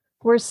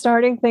We're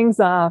starting things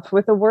off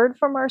with a word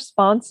from our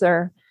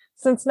sponsor.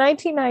 Since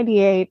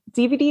 1998,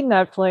 DVD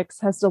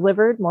Netflix has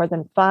delivered more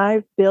than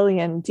 5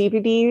 billion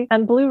DVD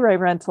and Blu-ray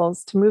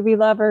rentals to movie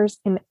lovers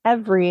in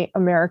every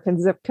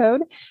American zip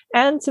code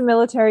and to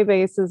military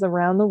bases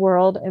around the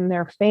world in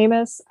their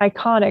famous,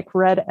 iconic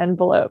red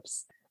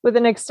envelopes. With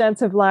an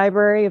extensive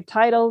library of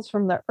titles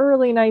from the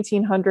early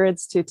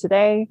 1900s to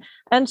today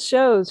and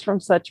shows from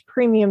such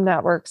premium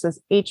networks as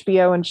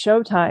HBO and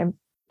Showtime,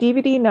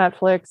 DVD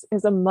Netflix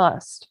is a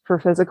must for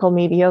physical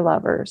media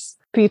lovers.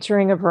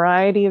 Featuring a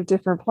variety of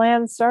different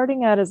plans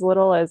starting at as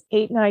little as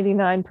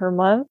 $8.99 per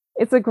month,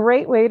 it's a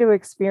great way to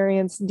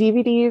experience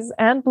DVDs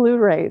and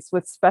Blu-rays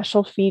with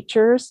special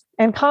features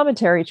and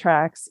commentary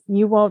tracks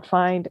you won't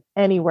find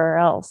anywhere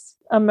else.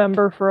 A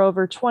member for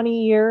over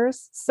 20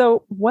 years,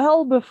 so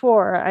well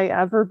before I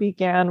ever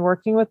began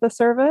working with the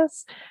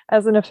service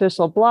as an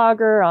official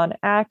blogger on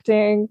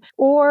acting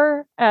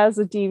or as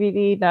a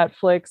DVD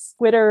Netflix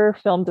Twitter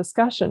film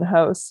discussion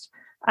host,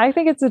 I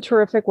think it's a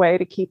terrific way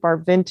to keep our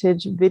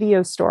vintage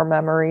video store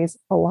memories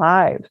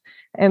alive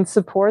and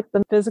support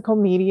the physical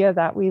media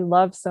that we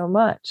love so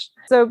much.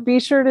 So be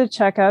sure to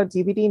check out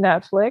DVD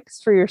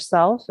Netflix for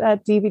yourself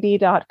at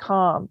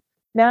DVD.com.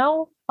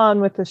 Now,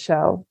 on with the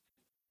show.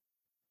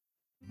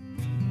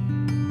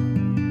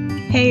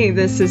 Hey,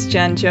 this is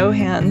Jen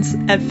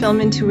Johans at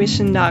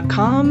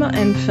filmintuition.com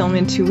and Film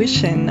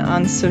Intuition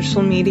on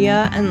social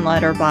media and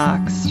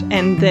Letterboxd.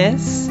 And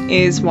this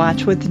is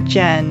Watch with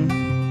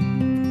Jen.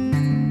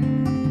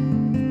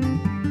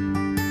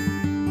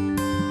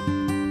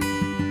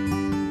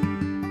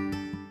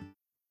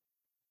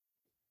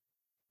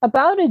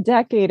 About a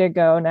decade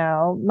ago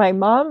now, my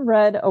mom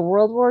read a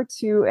World War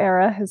II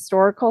era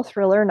historical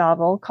thriller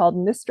novel called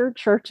Mr.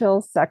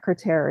 Churchill's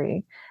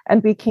Secretary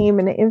and became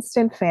an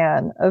instant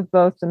fan of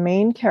both the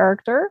main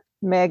character,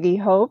 Maggie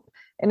Hope,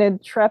 an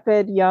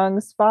intrepid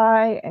young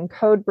spy and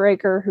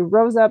codebreaker who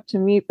rose up to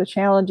meet the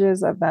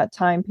challenges of that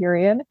time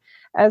period,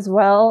 as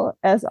well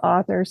as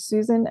author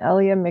Susan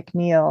Elia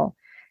McNeill.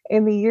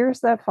 In the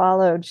years that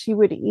followed, she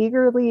would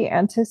eagerly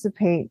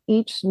anticipate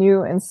each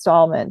new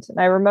installment.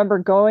 And I remember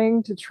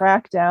going to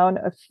track down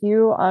a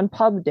few on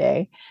pub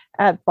day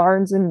at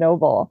Barnes &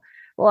 Noble.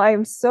 Well, I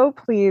am so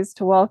pleased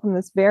to welcome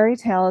this very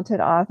talented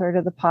author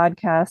to the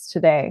podcast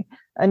today,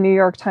 a New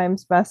York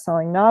Times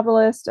bestselling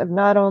novelist of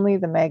not only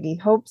the Maggie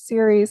Hope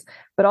series,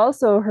 but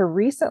also her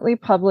recently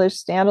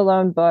published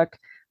standalone book,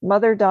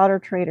 Mother, Daughter,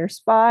 Traitor,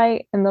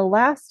 Spy. In the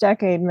last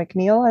decade,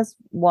 McNeill has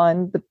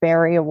won the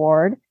Barry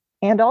Award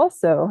and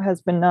also has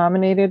been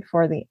nominated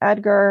for the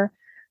Edgar,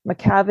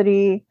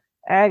 Macavity,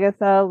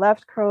 Agatha,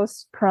 Left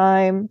Coast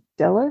Crime,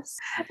 Dillis,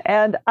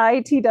 and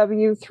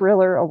ITW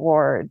Thriller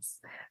Awards.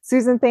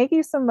 Susan, thank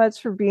you so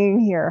much for being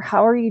here.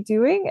 How are you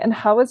doing? And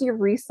how was your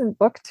recent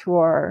book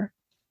tour?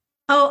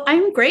 Oh,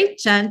 I'm great,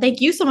 Jen.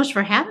 Thank you so much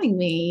for having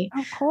me.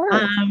 Of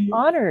course,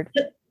 honored.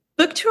 The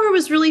book tour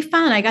was really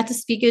fun. I got to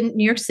speak in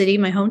New York City,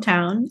 my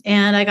hometown,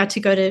 and I got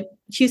to go to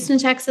Houston,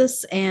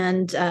 Texas,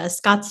 and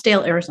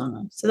Scottsdale,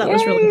 Arizona. So that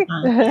was really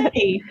fun.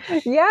 Yay.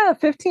 Yeah,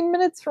 15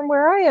 minutes from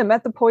where I am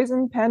at the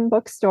Poison Pen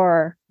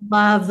bookstore.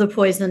 Love the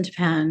Poisoned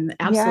Pen.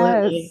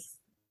 Absolutely. Yes.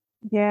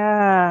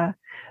 Yeah.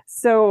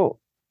 So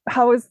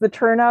how was the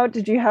turnout?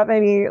 Did you have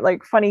any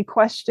funny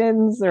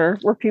questions or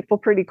were people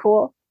pretty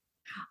cool?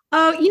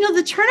 Oh,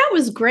 the turnout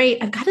was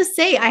great. I've got to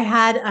say, I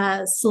had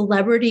a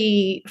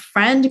celebrity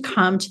friend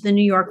come to the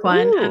New York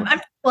one.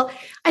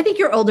 I think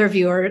your older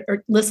viewer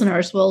or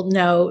listeners will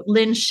know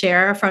Lynn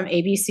Sher from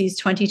ABC's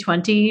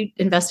 2020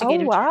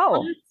 investigative. Oh,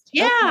 wow.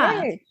 Yeah.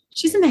 Okay.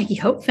 She's a Maggie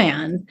Hope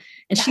fan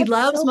and she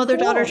loves so Mother,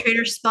 cool. Daughter,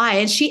 Traitor, Spy.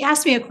 And she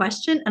asked me a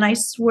question and I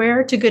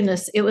swear to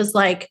goodness, it was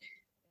like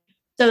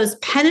those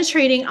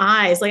penetrating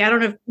eyes. Like, I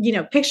don't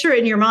know, picture it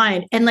in your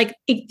mind. And the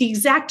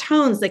exact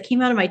tones that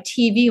came out of my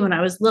TV when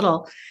I was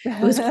little,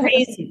 it was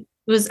crazy.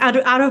 It was out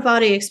of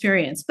body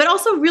experience, but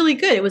also really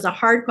good. It was a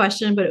hard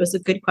question, but it was a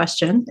good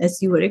question,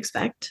 as you would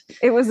expect.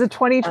 It was a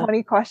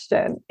 2020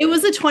 question. It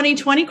was a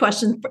 2020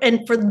 question.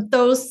 And for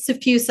those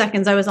few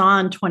seconds, I was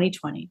on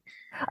 2020.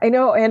 I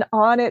know, and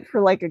on it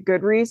for a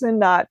good reason,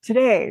 not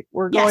today.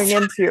 We're going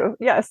into,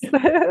 yes.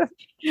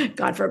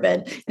 God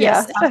forbid.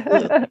 Yes.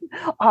 Yeah.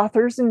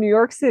 Authors in New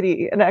York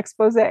City, an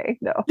expose.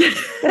 No.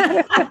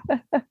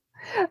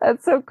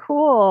 That's so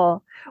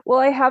cool. Well,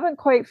 I haven't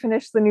quite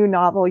finished the new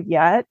novel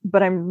yet,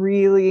 but I'm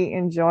really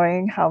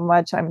enjoying how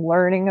much I'm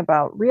learning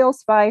about real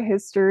spy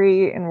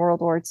history in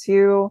World War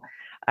II.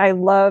 I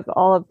love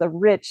all of the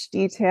rich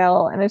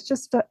detail, and it's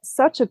just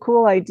such a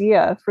cool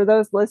idea. For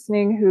those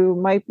listening who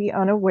might be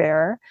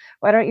unaware,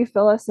 why don't you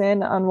fill us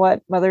in on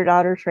what Mother,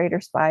 Daughter, Traitor,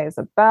 Spy is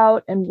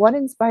about and what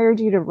inspired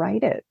you to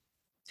write it?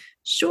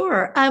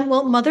 Sure.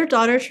 Well, Mother,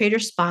 Daughter, Traitor,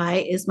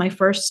 Spy is my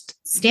first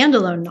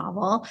standalone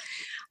novel.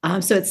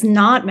 So it's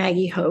not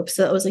Maggie Hope.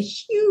 So it was a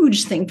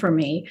huge thing for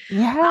me.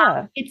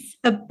 Yeah. It's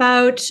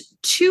about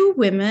two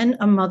women,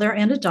 a mother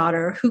and a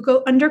daughter, who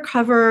go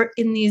undercover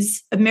in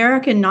these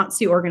American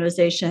Nazi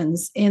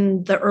organizations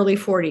in the early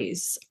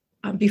 40s,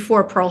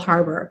 before Pearl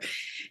Harbor.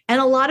 And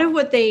a lot of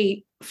what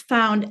they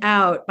found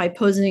out by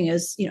posing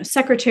as,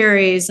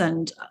 secretaries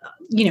and,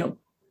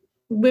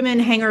 women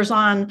hangers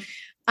on.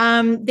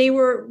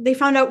 They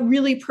found out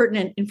really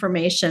pertinent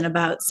information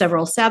about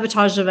several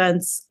sabotage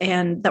events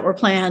and that were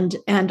planned,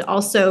 and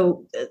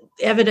also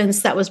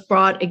evidence that was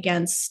brought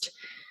against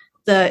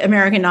the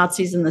American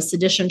Nazis in the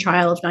sedition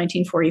trial of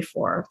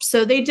 1944.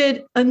 So they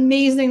did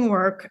amazing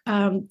work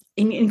in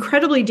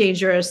incredibly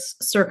dangerous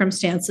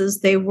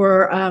circumstances. They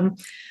were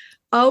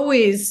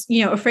always,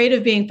 afraid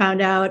of being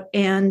found out.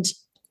 And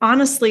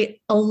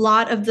honestly, a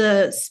lot of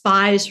the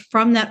spies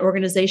from that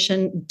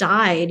organization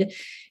died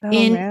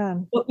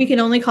what we can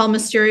only call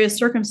mysterious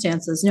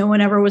circumstances. No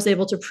one ever was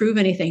able to prove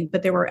anything,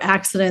 but there were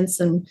accidents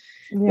and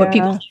what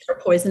people think are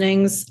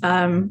poisonings.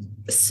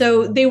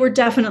 So they were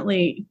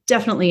definitely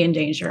in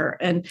danger.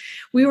 And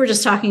we were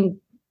just talking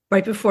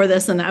right before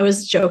this, and I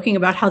was joking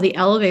about how the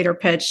elevator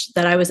pitch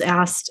that I was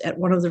asked at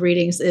one of the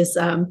readings is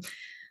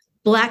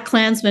Black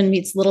Klansman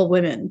meets Little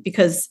Women,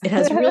 because it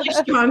has really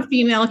strong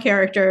female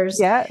characters.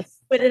 Yes.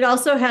 But it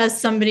also has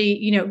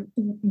somebody,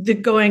 the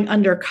going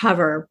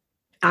undercover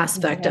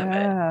aspect of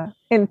it.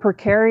 In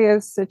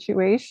precarious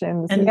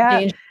situations. And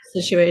dangerous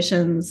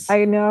situations.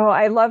 I know.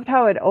 I loved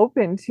how it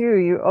opened too.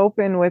 You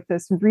open with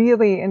this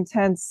really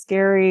intense,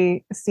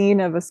 scary scene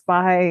of a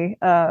spy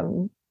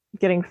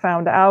getting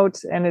found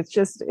out. And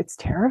it's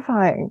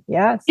terrifying.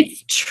 Yes.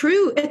 It's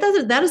true.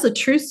 That is a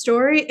true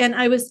story. And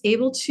I was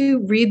able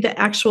to read the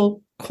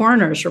actual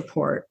coroner's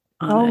report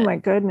on it. My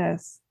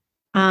goodness.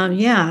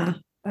 Yeah.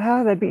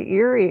 Oh, that'd be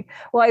eerie.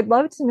 Well, I'd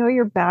love to know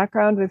your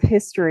background with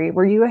history.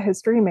 Were you a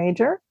history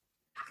major?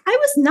 I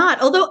was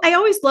not, although I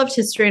always loved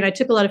history and I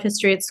took a lot of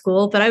history at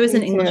school, but I was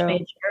an English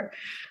major.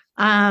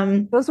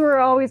 Those were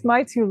always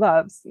my two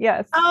loves.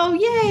 Yes. Oh,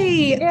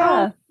 yay.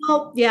 Yeah.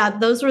 Well, yeah,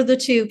 those were the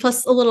two,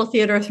 plus a little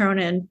theater thrown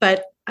in.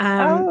 But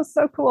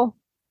so cool.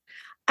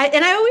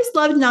 I always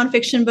loved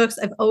nonfiction books.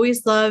 I've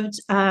always loved,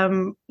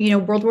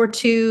 World War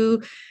II.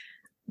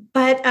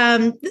 But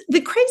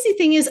the crazy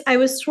thing is, I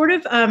was sort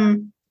of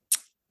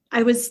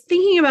I was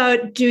thinking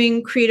about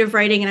doing creative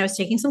writing, and I was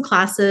taking some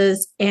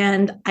classes,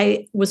 and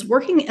I was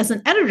working as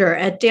an editor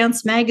at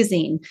Dance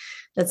Magazine.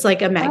 That's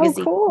like a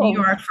magazine in New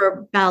York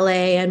for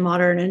ballet and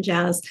modern and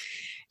jazz.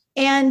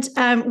 And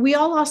we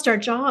all lost our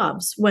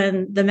jobs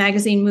when the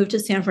magazine moved to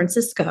San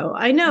Francisco.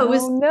 I know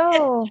at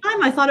the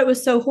time I thought it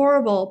was so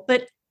horrible,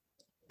 but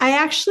I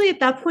actually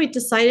at that point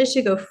decided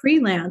to go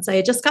freelance. I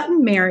had just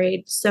gotten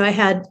married, so I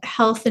had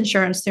health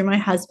insurance through my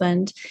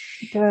husband.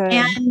 Good.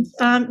 And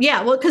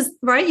because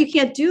you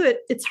can't do it.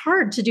 It's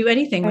hard to do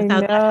anything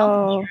without that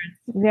health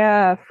insurance.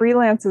 Yeah,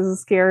 freelance is a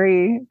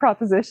scary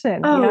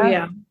proposition. Oh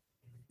yeah.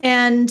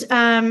 And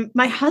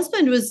my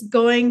husband was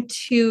going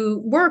to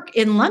work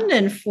in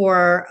London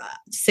for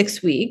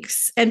 6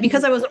 weeks, and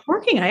because I wasn't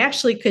working, I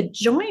actually could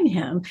join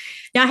him.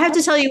 Now I have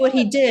to tell you what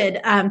he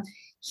did.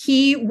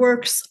 He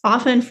works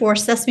often for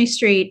Sesame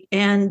Street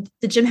and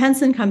the Jim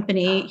Henson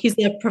Company. He's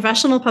a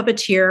professional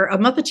puppeteer, a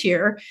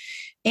Muppeteer.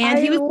 And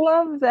I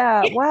love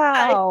that.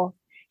 Wow.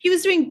 He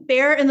was doing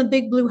Bear in the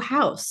Big Blue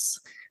House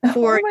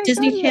for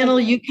Disney Channel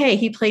UK.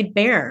 He played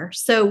Bear.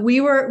 So we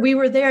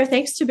were there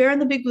thanks to Bear in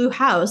the Big Blue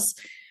House.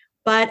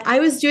 But I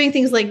was doing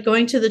things like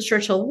going to the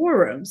Churchill War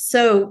Room.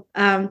 So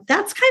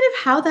that's kind of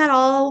how that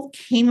all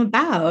came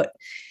about.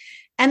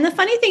 And the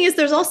funny thing is,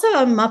 there's also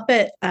a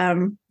Muppet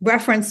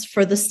reference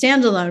for the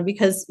standalone,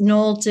 because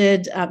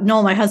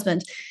Noel, my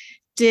husband,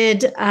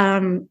 did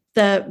the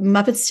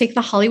Muppets Take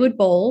the Hollywood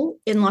Bowl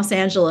in Los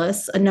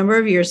Angeles a number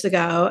of years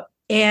ago.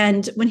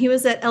 And when he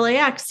was at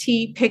LAX,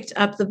 he picked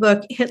up the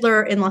book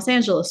Hitler in Los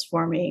Angeles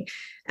for me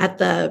at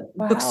the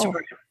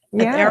bookstore at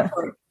the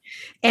airport.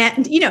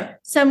 And,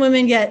 some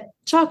women get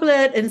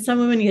chocolate and some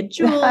women get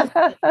jewels.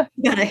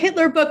 Got a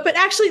Hitler book. But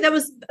actually, that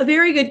was a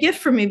very good gift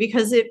for me,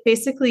 because it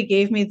basically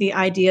gave me the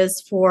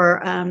ideas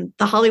for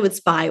The Hollywood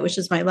Spy, which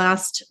is my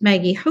last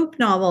Maggie Hope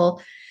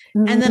novel.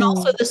 Mm-hmm. And then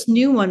also this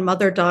new one,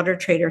 Mother, Daughter,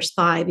 Traitor,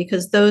 Spy,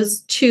 because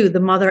those two, the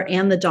mother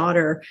and the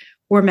daughter,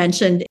 were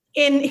mentioned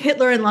in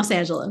Hitler in Los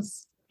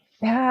Angeles.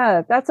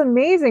 Yeah, that's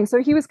amazing.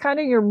 So he was kind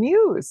of your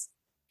muse.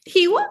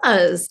 He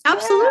was.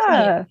 Absolutely.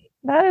 Yeah,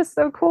 that is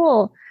so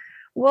cool.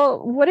 Well,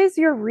 what is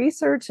your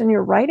research and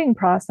your writing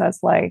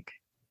process like?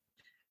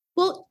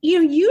 Well,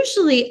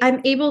 usually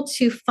I'm able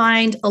to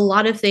find a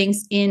lot of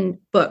things in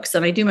books,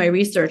 and I do my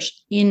research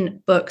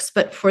in books.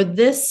 But for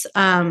this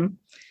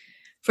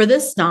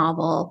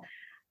novel,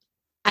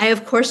 I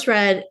of course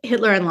read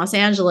Hitler in Los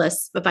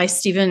Angeles, but by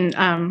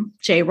Stephen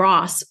J.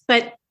 Ross.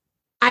 But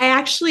I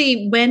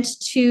actually went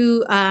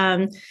to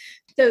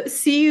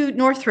the CU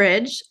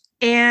Northridge,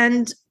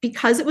 and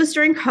because it was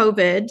during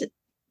COVID,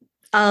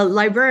 a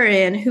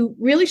librarian who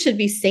really should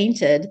be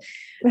sainted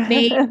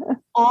made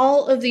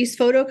all of these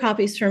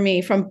photocopies for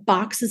me from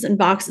boxes and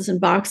boxes and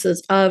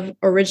boxes of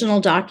original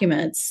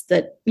documents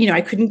that,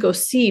 I couldn't go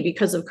see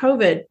because of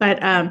COVID,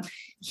 but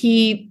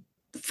he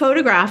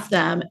photographed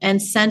them and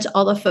sent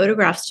all the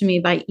photographs to me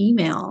by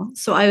email.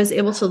 So I was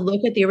able to look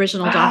at the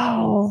original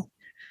documents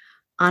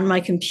on my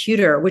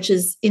computer, which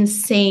is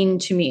insane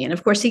to me. And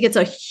of course, he gets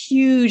a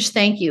huge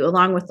thank you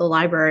along with the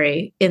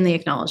library in the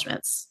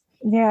acknowledgments.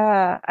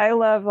 Yeah, I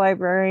love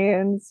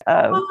librarians.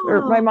 My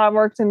Oh, mom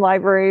worked in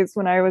libraries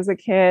when I was a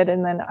kid,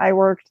 and then I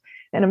worked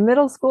in a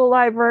middle school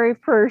library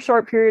for a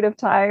short period of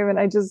time. And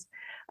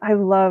I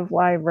love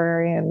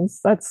librarians.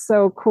 That's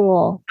so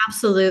cool.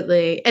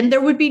 absolutely. And there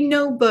would be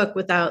no book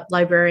without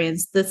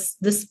librarians. This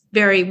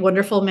very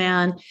wonderful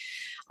man,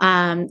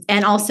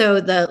 and also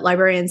the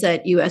librarians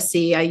at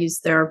USC. I use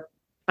their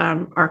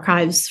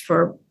archives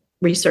for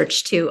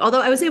research too.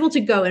 Although I was able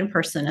to go in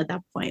person at that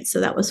point, so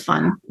that was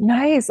fun.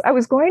 Nice. I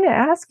was going to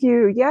ask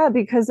you, yeah,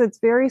 because it's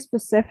very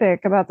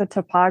specific about the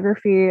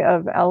topography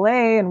of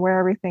LA and where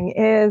everything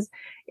is,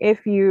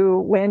 if you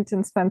went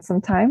and spent some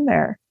time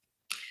there.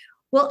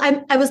 Well,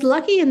 I was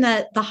lucky in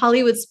that the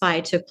Hollywood Spy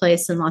took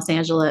place in Los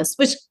Angeles,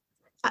 which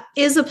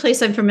is a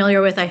place I'm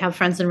familiar with. I have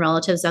friends and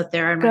relatives out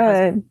there, and my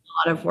husband Good. did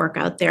a lot of work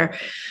out there.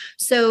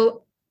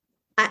 So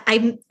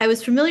I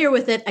was familiar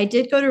with it. I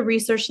did go to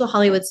research the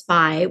Hollywood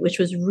Spy, which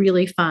was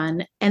really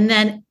fun. And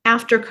then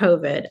after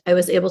COVID, I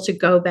was able to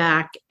go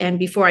back and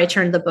before I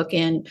turned the book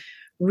in,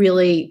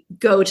 really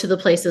go to the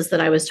places that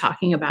I was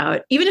talking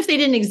about, even if they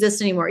didn't exist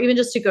anymore, even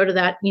just to go to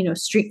that,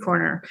 street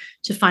corner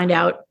to find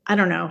out, I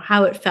don't know,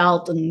 how it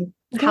felt and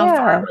how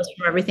far it Yeah. was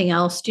from everything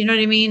else. Do you know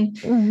what I mean?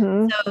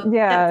 So that's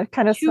Yeah,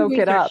 kind of two soak it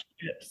research up.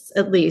 trips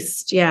at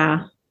least.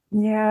 Yeah.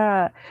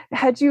 Yeah.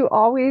 Had you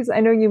always, I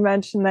know you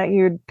mentioned that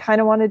you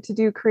kind of wanted to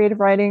do creative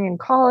writing in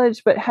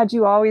college, but had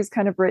you always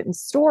kind of written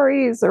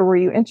stories or were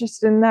you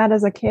interested in that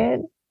as a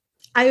kid?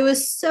 I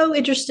was so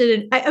interested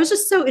in, I was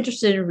just so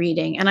interested in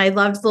reading and I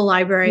loved the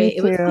library. Me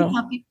It was my too.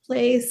 happy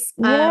place.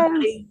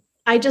 Yes.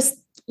 I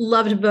just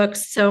loved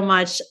books so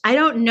much. I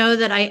don't know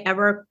that I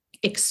ever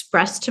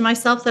expressed to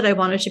myself that I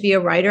wanted to be a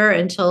writer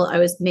until I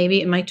was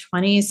maybe in my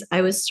 20s.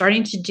 I was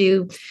starting to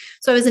do,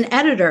 so I was an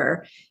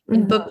editor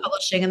in book Mhm.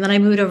 publishing and then I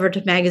moved over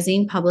to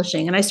magazine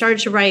publishing and I started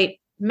to write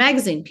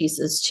magazine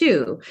pieces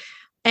too.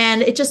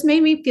 And it just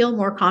made me feel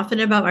more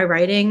confident about my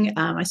writing.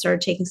 I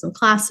started taking some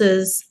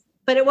classes,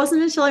 but it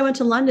wasn't until I went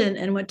to London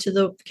and went to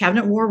the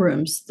cabinet war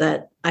rooms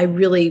that I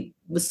really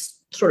was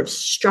sort of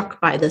struck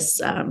by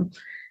this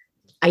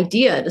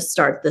idea to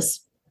start this,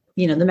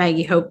 the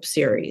Maggie Hope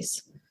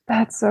series.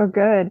 That's so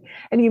good.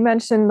 And you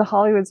mentioned The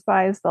Hollywood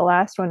Spy is the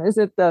last one. Is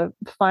it the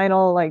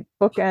final like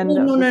bookend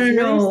Oh, of no, the no, no, series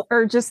no.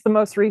 or just the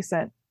most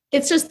recent?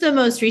 It's just the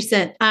most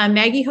recent.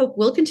 Maggie Hope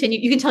will continue.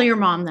 You can tell your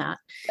mom that.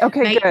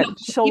 Okay, Maggie good. Hope will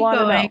She'll keep want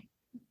to going. know.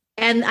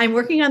 And I'm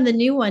working on the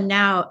new one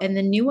now. And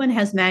the new one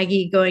has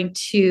Maggie going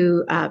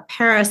to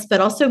Paris,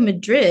 but also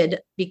Madrid,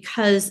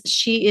 because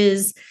she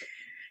is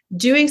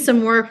doing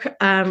some work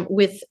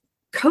with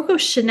Coco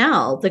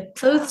Chanel, the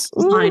clothes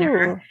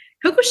designer. Ooh.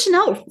 Coco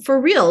Chanel, for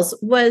reals,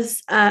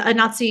 was a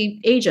Nazi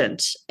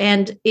agent.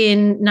 And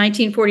in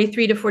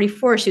 1943 to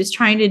 44, she was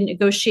trying to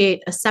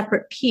negotiate a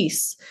separate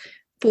peace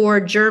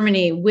for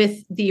Germany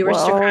with the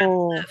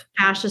Whoa.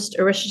 fascist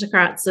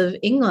aristocrats of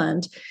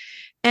England.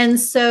 And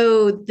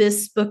so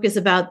this book is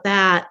about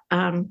that,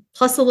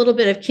 plus a little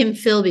bit of Kim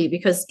Philby,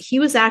 because he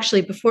was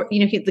actually before,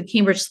 the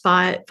Cambridge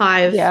Five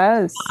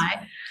Yes.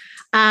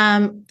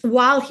 spy.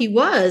 While he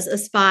was a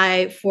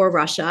spy for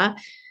Russia,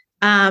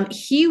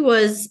 he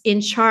was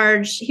in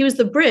charge, he was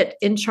the Brit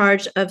in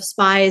charge of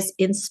spies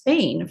in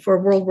Spain for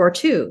World War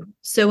II.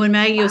 So when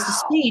Maggie goes to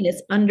Wow. Spain,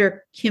 it's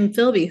under Kim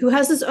Philby, who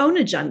has his own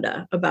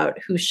agenda about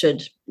who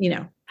should,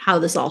 how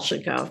this all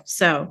should go.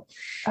 So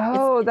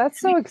Oh, it's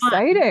that's gonna so be fun.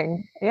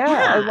 exciting. Yeah,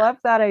 I Yeah. love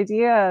that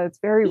idea. It's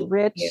very Thank you.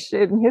 rich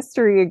in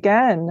history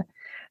again.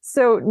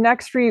 So,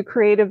 next for you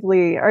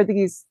creatively, are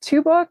these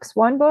two books,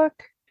 one book?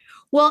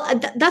 Well,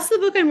 that's the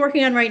book I'm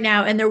working on right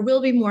now, and there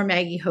will be more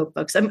Maggie Hope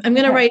books. I'm going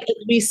to Okay. write at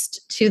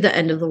least to the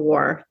end of the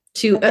war,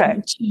 Okay.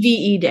 to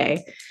VE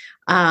Day,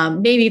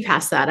 maybe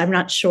past that. I'm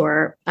not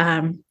sure.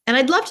 And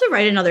I'd love to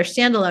write another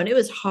standalone. It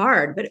was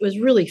hard, but it was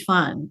really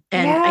fun,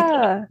 and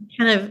Yeah.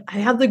 I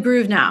have the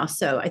groove now.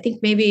 So I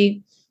think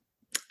maybe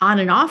on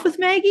and off with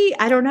Maggie.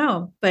 I don't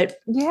know, but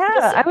we'll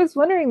Yeah. see. I was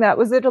wondering that.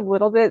 Was it a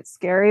little bit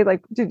scary?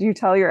 Like, did you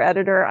tell your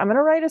editor, I'm going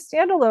to write a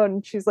standalone?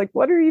 And she's like,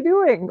 what are you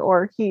doing?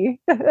 Or he.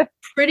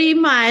 Pretty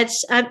much.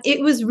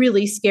 It was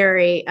really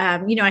scary.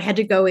 I had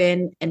to go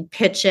in and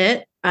pitch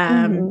it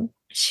Mhm.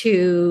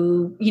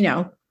 to,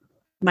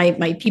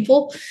 my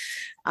people.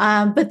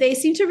 But they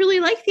seem to really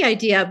like the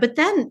idea. But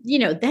then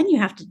you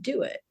have to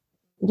do it.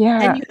 Then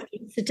Yeah. you have to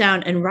sit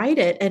down and write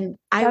it. And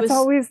I That's was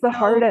always the so,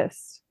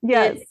 hardest.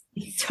 Yes.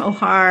 it's so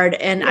hard.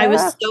 And I Yeah.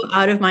 was so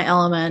out of my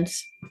element.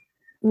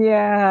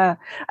 Yeah,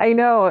 I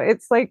know.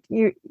 It's like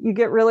you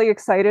get really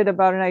excited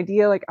about an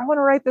idea, like I want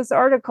to write this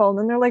article, and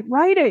then they're like,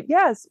 write it.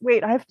 Yes.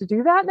 Wait, I have to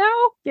do that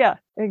now? Yeah,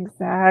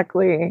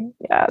 exactly.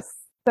 Yes.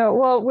 So,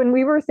 well, when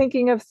we were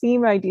thinking of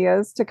theme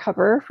ideas to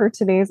cover for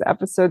today's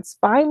episode,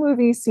 spy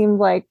movies seemed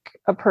like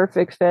a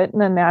perfect fit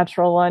and a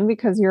natural one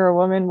because you're a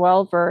woman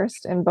well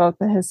versed in both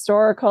the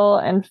historical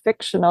and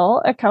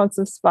fictional accounts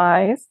of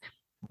spies.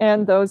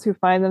 and those who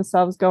find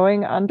themselves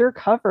going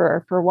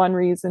undercover for one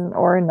reason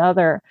or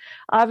another.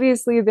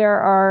 Obviously, there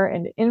are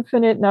an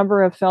infinite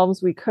number of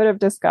films we could have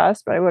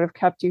discussed, but I would have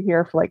kept you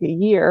here for like a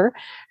year.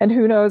 And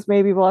who knows,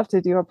 maybe we'll have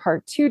to do a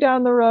part two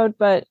down the road.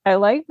 But I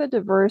like the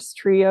diverse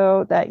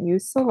trio that you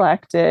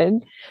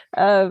selected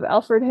of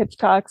Alfred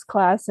Hitchcock's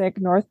classic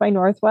North by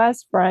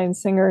Northwest, Bryan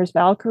Singer's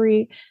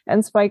Valkyrie,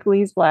 and Spike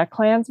Lee's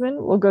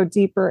BlacKkKlansman. We'll go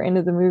deeper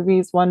into the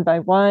movies one by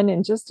one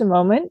in just a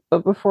moment.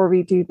 But before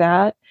we do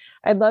that,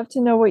 I'd love to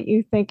know what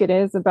you think it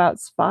is about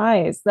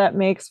spies that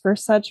makes for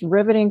such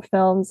riveting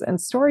films and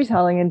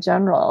storytelling in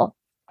general.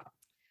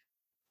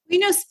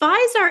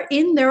 Spies are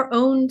in their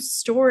own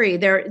story.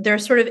 They're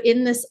sort of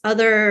in this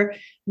other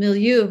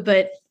milieu,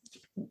 but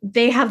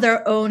they have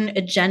their own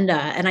agenda.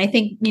 And I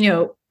think,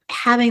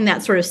 having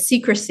that sort of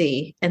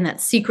secrecy and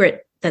that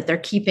secret that they're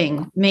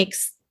keeping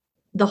makes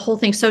the whole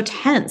thing so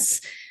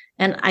tense.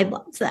 And I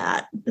love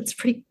that. It's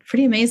pretty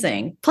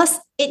amazing. Plus,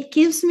 it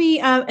gives me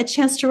a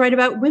chance to write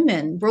about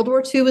women. World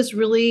War II was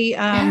really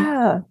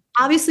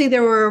obviously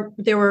there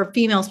were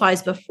female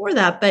spies before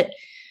that, but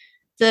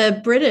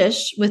the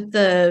British, with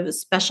the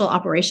Special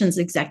Operations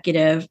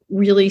Executive,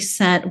 really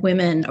sent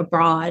women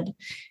abroad,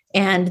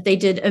 and they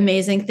did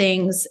amazing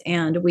things.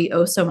 And we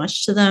owe so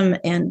much to them.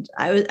 And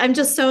I'm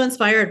just so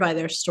inspired by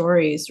their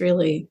stories,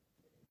 really.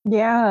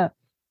 Yeah.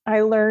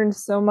 I learned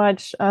so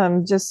much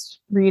just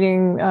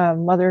reading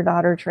Mother,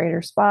 Daughter,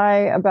 Traitor, Spy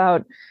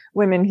about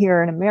women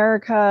here in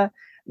America.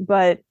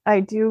 But I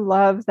do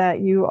love that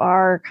you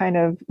are kind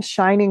of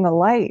shining a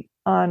light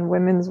on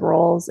women's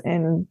roles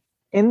in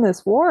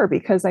this war,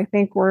 because I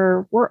think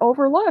we're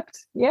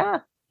overlooked. Yeah.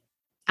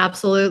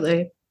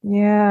 Absolutely.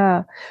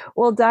 Yeah.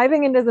 Well,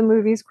 diving into the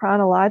movies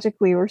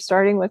chronologically, we're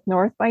starting with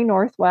North by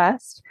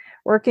Northwest,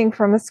 working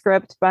from a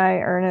script by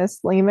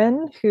Ernest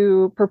Lehman,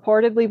 who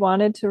purportedly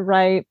wanted to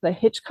write the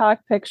Hitchcock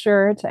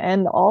picture to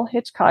end all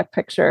Hitchcock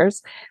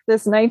pictures.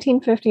 This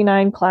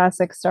 1959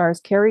 classic stars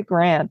Cary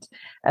Grant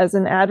as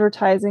an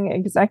advertising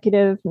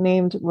executive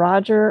named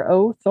Roger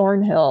O.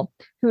 Thornhill,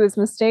 who is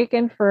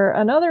mistaken for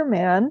another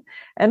man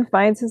and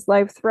finds his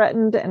life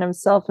threatened and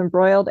himself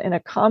embroiled in a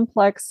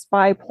complex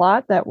spy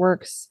plot that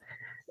works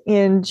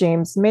in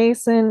James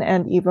Mason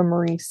and Eva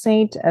Marie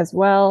Saint as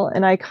well,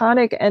 an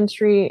iconic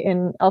entry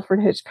in Alfred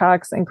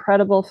Hitchcock's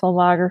incredible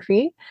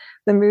filmography.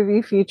 The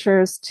movie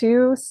features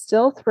two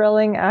still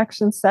thrilling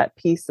action set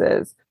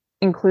pieces,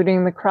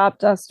 including the crop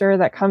duster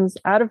that comes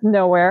out of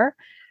nowhere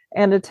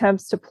and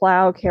attempts to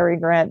plow Cary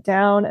Grant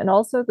down, and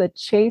also the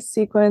chase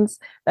sequence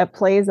that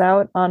plays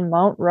out on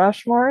Mount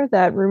Rushmore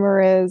that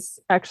rumor is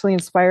actually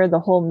inspired the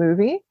whole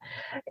movie.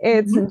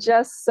 It's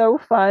just so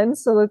fun.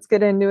 So let's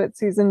get into it,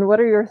 Susan.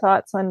 What are your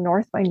thoughts on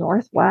North by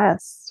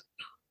Northwest?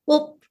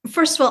 Well,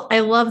 first of all,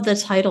 I love the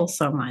title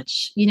so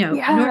much.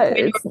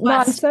 It's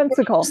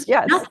nonsensical.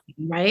 Yes. Nothing,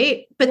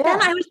 right? But then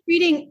I was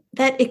reading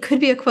that it could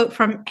be a quote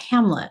from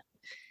Hamlet.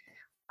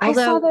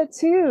 Although, I saw that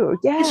too.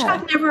 Yeah.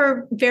 Hitchcock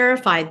never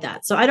verified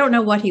that. So I don't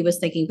know what he was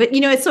thinking. But,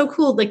 it's so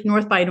cool. Like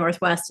North by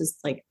Northwest is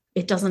like,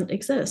 it doesn't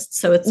exist.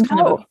 So it's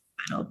kind of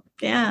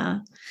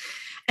yeah.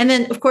 And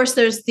then, of course,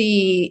 there's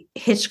the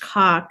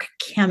Hitchcock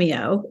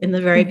cameo in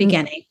the very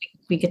beginning.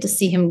 We get to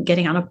see him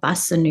getting on a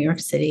bus in New York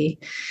City.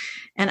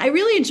 And I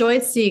really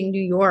enjoyed seeing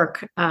New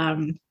York.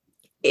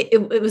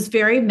 It was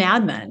very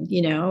Mad Men,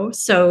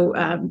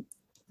 So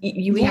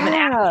you have an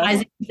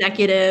advertising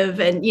executive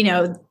and,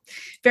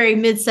 very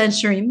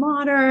mid-century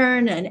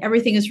modern, and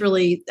everything is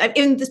really,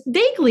 this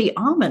vaguely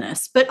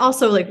ominous, but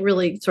also like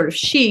really sort of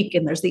chic.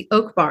 And there's the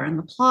Oak Bar and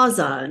the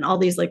Plaza and all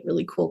these like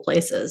really cool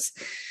places.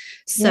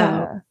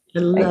 So I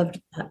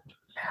loved that.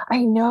 I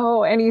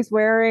know. And he's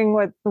wearing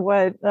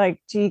what like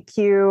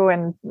GQ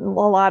and a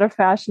lot of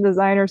fashion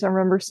designers. I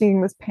remember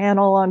seeing this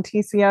panel on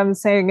TCM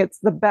saying it's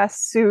the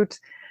best suit.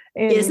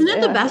 Isn't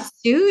it the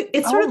best suit?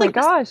 It's sort of like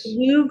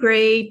blue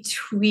gray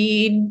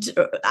tweed.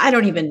 I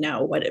don't even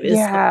know what it is.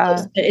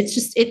 Yeah. It's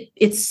just,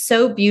 it's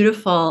so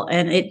beautiful.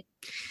 And it,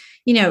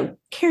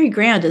 Cary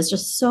Grant is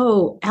just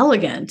so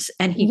elegant,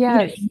 and he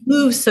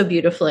moves so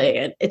beautifully,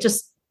 and it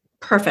just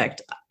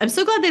perfect. I'm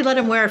so glad they let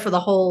him wear it for the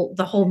whole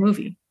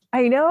movie.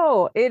 I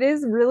know. It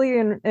is really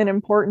an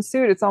important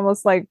suit. It's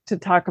almost like to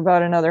talk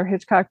about another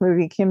Hitchcock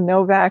movie, Kim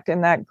Novak in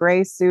that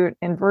gray suit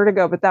in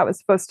Vertigo, but that was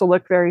supposed to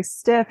look very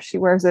stiff. She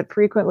wears it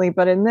frequently.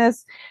 But in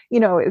this,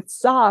 it's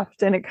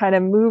soft and it kind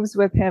of moves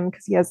with him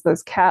because he has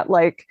those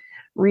cat-like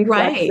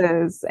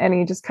reflexes, and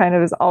he just kind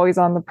of is always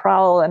on the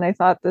prowl. And I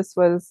thought this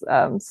was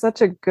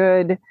such a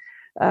good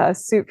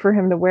suit for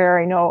him to wear.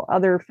 I know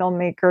other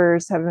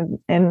filmmakers have been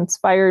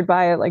inspired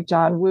by it, like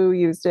John Woo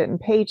used it in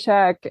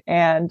Paycheck,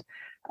 and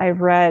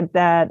I've read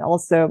that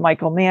also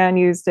Michael Mann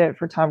used it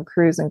for Tom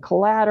Cruise in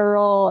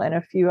Collateral, and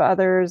a few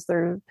others.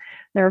 There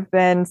have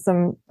been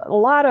a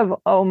lot of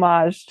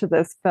homage to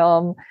this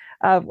film.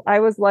 I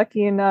was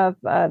lucky enough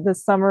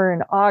this summer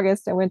in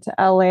August, I went to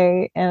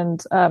LA,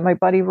 and my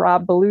buddy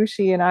Rob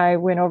Belushi and I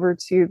went over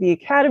to the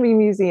Academy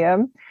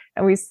Museum,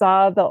 and we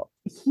saw the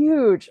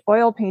huge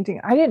oil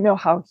painting. I didn't know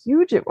how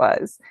huge it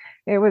was.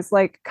 It was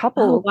like a Oh,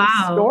 couple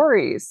wow.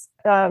 stories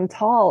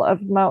tall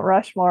of Mount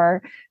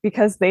Rushmore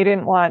because they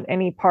didn't want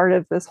any part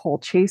of this whole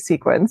chase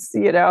sequence,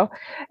 you know?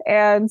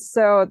 And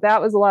so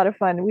that was a lot of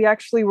fun. We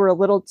actually were a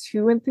little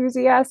too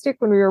enthusiastic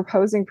when we were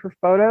posing for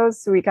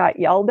photos. So we got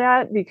yelled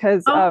at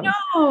because Oh,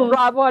 no.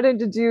 Rob wanted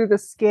to do the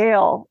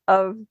scale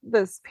of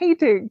this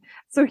painting.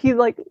 So he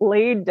like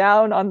laid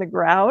down on the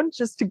ground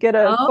just to get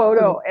a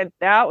photo. Oh, And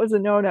that was a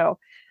no-no.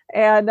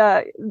 And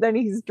then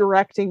he's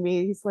directing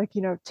me. He's like,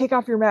 take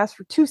off your mask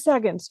for 2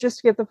 seconds just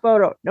to get the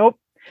photo. Nope.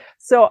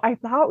 So I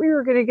thought we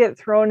were going to get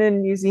thrown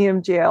in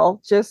museum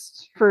jail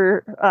just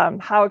for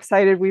how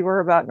excited we were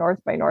about North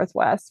by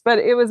Northwest. But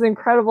it was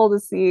incredible to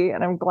see.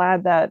 And I'm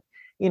glad that,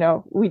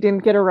 we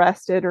didn't get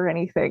arrested or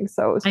anything.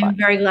 So it was fun. I'm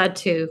very glad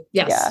too.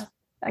 Yeah, Yes.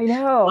 I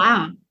know.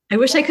 Wow. I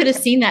wish I could have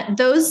seen that.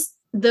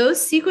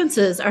 Those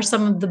sequences are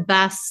some of the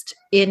best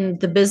in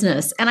the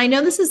business. And I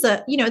know this is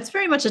it's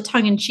very much a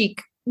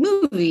tongue-in-cheek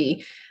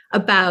movie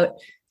about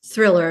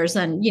thrillers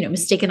and,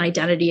 mistaken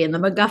identity and the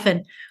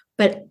MacGuffin.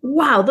 But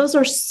wow, those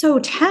are so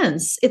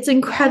tense. It's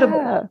incredible.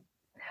 Yeah.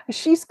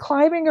 She's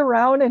climbing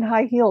around in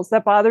high heels.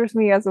 That bothers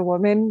me as a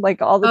woman.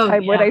 Like all the Oh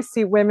time when yeah. I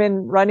see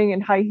women running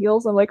in high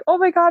heels, I'm like, oh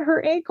my God,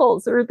 her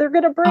ankles or they're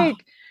gonna Oh break.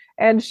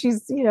 And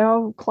she's,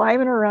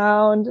 climbing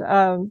around.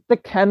 The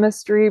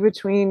chemistry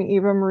between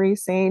Eva Marie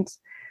Saint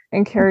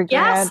and Cary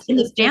yes. Grant And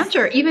the is just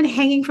banter, even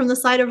hanging from the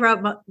side of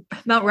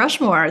Mount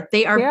Rushmore,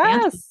 they are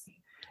bantering. yes.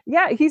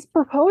 Yeah, he's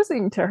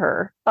proposing to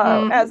her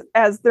Mhm.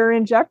 as they're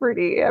in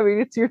jeopardy. I mean,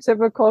 it's your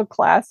typical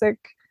classic,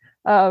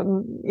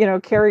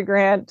 Cary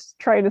Grant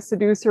trying to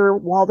seduce her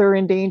while they're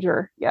in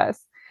danger.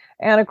 Yes,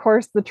 and of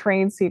course the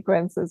train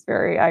sequence is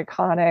very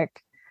iconic.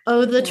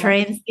 Oh, the Yeah.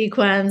 train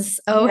sequence.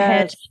 Oh,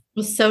 Hitch Yes.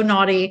 was so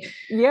naughty.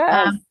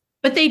 Yes.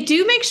 But they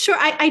do make sure,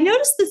 I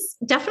noticed this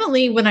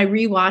definitely when I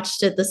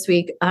rewatched it this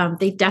week.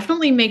 They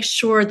definitely make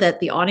sure that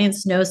the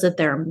audience knows that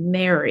they're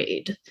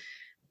married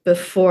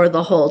before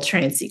the whole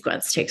train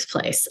sequence takes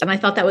place. And I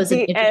thought that was an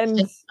The end.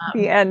 interesting,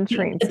 The end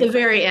train at the sequence.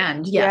 very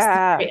end. Yes, the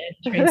Yeah.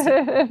 very end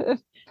train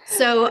sequence.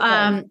 So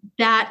Yes.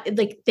 that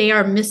like they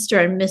are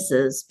Mr. and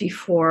Mrs.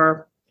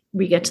 before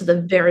we get to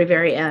the very,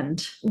 very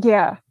end.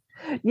 Yeah.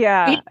 The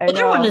Yeah. I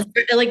other one know. is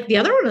like the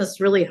other one is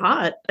really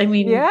hot. I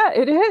mean, Yeah,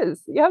 it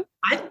is. Yep.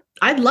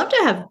 I'd love to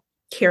have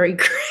Cary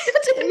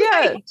Grant in my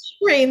Yeah.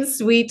 train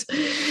suite.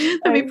 That'd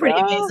I be pretty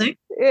know. amazing.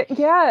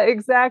 Yeah,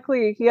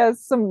 exactly. He has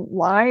some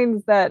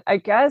lines that I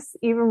guess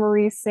Eva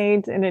Marie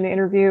Saint in an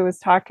interview was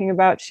talking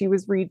about. She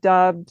was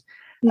redubbed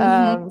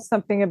Mhm.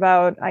 something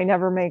about I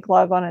never make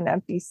love on an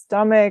empty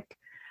stomach.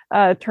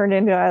 Turned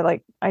into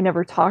I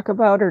never talk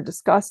about or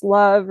discuss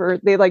love, or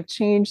they like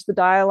change the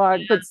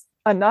dialogue, but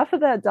enough of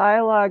that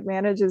dialogue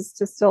manages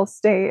to still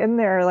stay in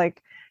there.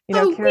 Like,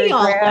 Oh, we Cary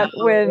all Grant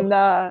know.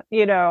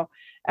 when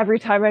every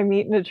time I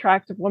meet an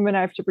attractive woman,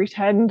 I have to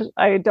pretend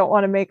I don't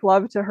want to make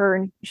love to her.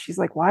 And she's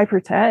like, why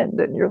pretend?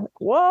 And you're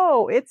like,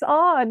 whoa, it's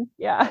on.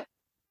 Yeah.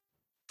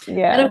 And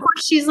Yeah. of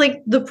course, she's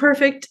like the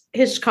perfect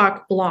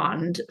Hitchcock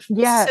blonde. So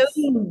Yes.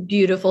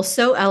 beautiful,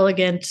 so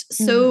elegant,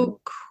 Mhm. so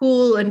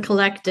cool and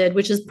collected,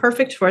 which is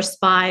perfect for a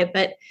spy.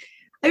 But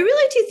I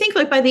really do think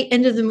like by the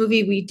end of the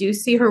movie, we do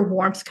see her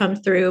warmth come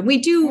through. And we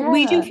do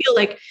Yeah. feel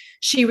like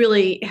she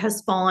really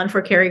has fallen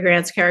for Cary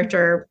Grant's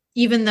character,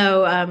 even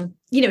though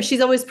she's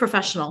always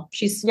professional.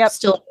 She's Yep.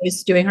 still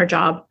always doing her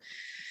job.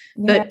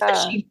 But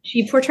Yeah.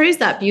 she portrays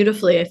that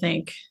beautifully, I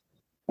think.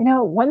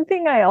 One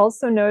thing I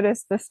also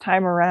noticed this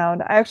time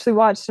around, I actually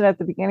watched it at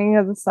the beginning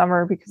of the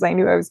summer because I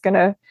knew I was going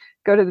to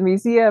go to the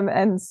museum.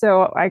 And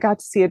so I got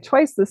to see it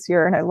twice this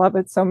year and I love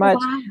it so Oh, much.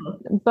 wow.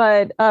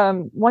 But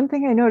one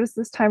thing I noticed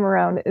this time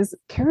around is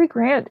Cary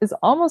Grant is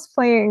almost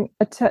playing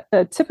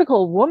a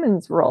typical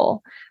woman's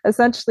role,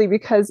 essentially,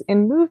 because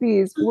in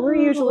movies, we're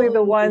usually the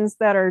Oh, ones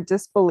that are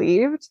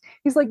disbelieved.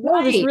 He's like,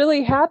 no, this right.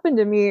 really happened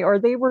to me, or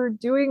they were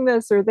doing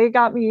this, or they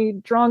got me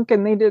drunk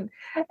and they did.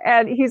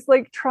 And he's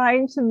like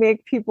trying to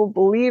make people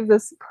believe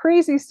this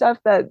crazy stuff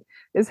that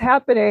is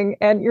happening.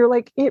 And you're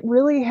like, it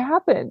really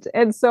happened.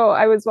 And so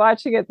I was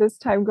watching it this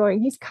time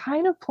going, he's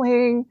kind of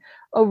playing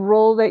a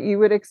role that you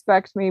would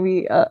expect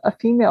maybe a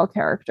female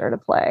character to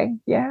play.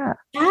 Yeah.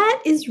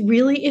 That is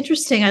really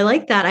interesting. I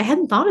like that. I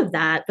hadn't thought of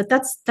that, but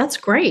that's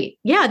great.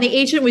 Yeah, the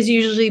agent was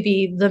usually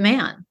be the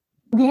man.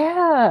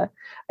 Yeah.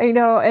 I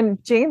know.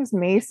 And James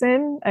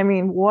Mason, I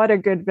mean, what a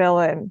good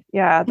villain.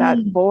 Yeah, that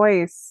Mm.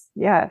 voice.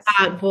 Yes.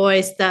 That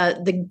voice,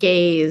 the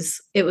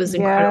gaze, it was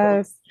incredible.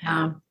 Yes.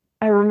 Yeah.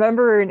 I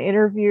remember an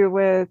interview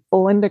with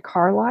Belinda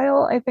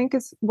Carlisle, I think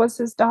was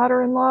his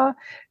daughter-in-law,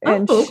 Oh,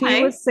 and she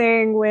okay. was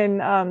saying when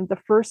the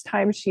first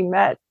time she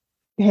met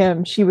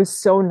him, she was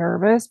so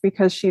nervous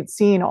because she'd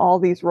seen all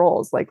these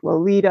roles like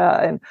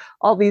Lolita and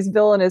all these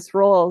villainous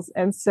roles.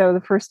 And so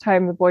the first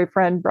time the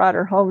boyfriend brought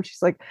her home,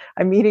 she's like,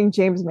 I'm meeting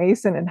James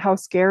Mason and how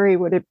scary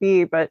would it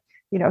be? But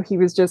he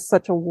was just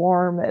such a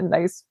warm and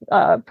nice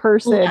Oh, that's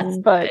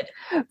person. But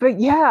good.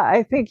 yeah,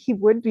 I think he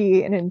would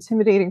be an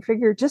intimidating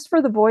figure just for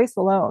the voice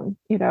alone.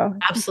 He's got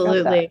that.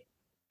 Absolutely.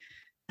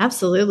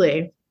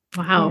 Absolutely.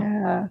 Wow.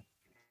 Yeah.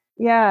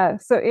 Yeah,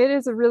 so it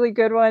is a really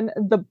good one.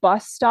 The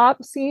bus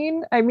stop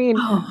scene. I mean,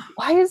 Oh,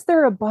 why is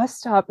there a bus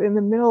stop in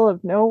the middle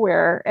of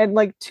nowhere and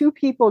like two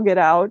people get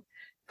out?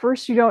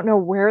 First, you don't know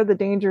where the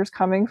danger is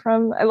coming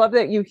from. I love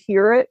that you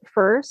hear it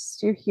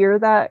first. You hear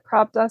that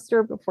crop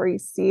duster before you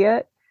see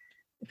it.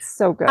 It's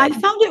so I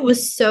good. found it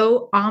was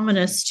so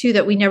ominous too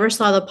that we never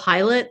saw the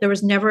pilot. There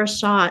was never a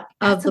shot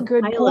That's of a the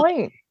good pilot.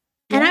 point.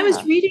 And I was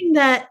Yeah. reading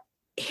that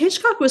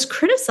Hitchcock was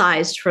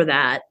criticized for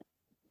that.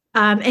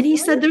 And he Really?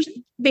 said,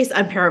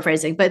 I'm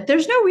paraphrasing, but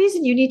there's no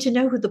reason you need to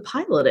know who the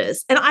pilot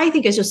is. And I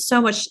think it's just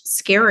so much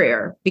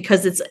scarier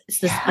because it's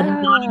this Yeah.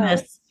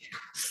 anonymous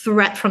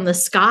threat from the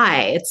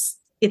sky.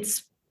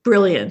 It's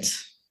brilliant.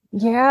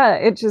 Yeah,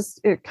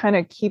 it kind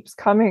of keeps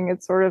coming.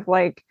 It's sort of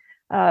like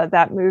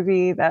that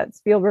movie that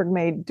Spielberg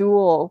made,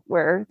 Duel,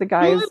 where the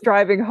guy Mhm. is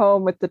driving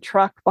home with the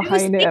truck I was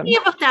behind thinking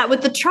him. about that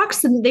with the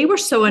trucks, and they were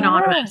so Yeah,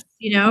 anonymous,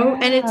 and yeah,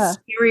 it's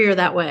scarier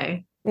that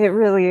way. it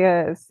really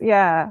is.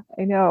 Yeah,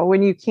 I know.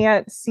 When you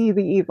can't see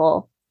the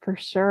evil, for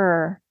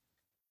sure.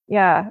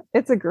 Yeah,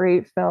 it's a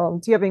great film.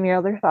 Do you have any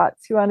other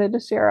thoughts you wanted to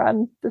share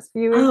on this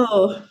viewing?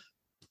 Oh,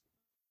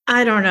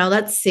 I don't know.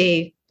 Let's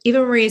see. Eva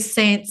Marie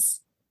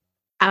Saint's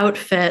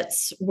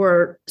outfits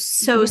were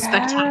so Yeah,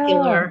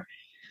 spectacular.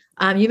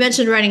 You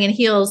mentioned Running in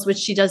Heels, which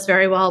she does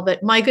very well,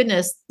 but my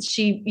goodness,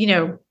 she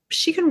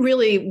can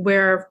really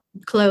wear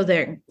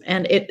clothing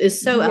and it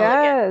is so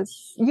elegant.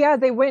 yes. Yeah,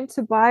 they went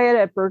to buy it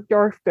at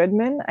Bergdorf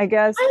Goodman. I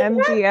guess I read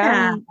that.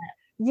 MGM.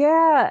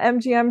 Yeah,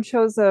 MGM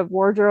chose a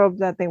wardrobe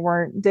that they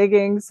weren't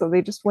digging, so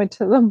they just went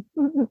to them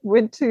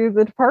went to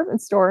the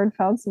department store and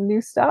found some new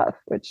stuff,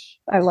 which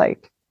I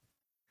like.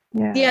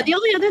 Yeah, Yeah. the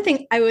only other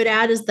thing I would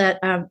add is that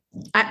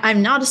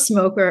I'm not a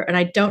smoker and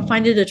I don't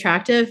find it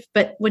attractive.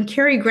 But when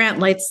Cary Grant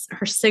lights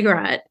her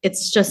cigarette,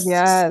 it's just so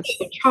Yes.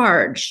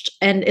 charged,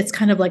 and it's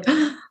kind of like,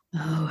 oh,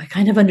 I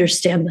kind of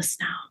understand this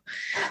now.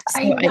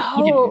 I So know.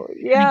 kind of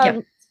Yeah. get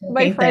the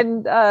My smoking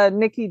thing. friend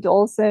Nikki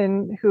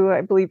Dolson, who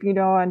I believe you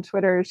know on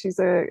Twitter, she's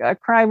a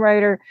crime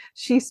writer.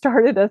 She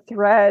started a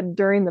thread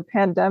during the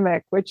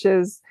pandemic, which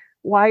is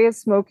why is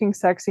smoking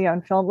sexy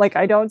on film? Like,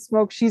 I don't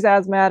smoke. She's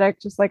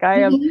asthmatic, just like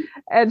I am. Mhm.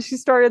 And she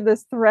started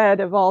this thread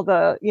of all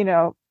the,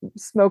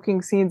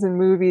 smoking scenes in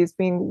movies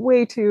being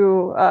way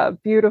too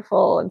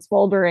beautiful and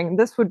smoldering.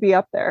 This would be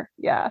up there.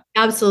 Yeah.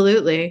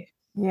 Absolutely.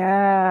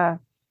 Yeah.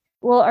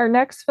 Well, our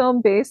next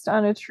film, based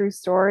on a true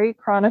story,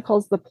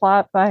 chronicles the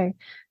plot by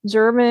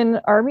German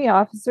army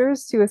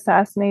officers to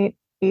assassinate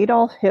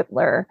Adolf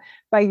Hitler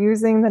by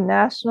using the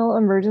national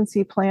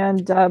emergency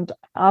plan dubbed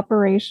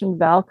Operation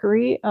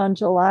Valkyrie on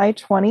July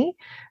 20,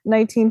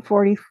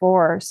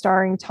 1944,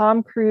 starring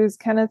Tom Cruise,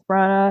 Kenneth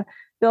Branagh,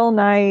 Bill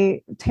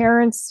Nye,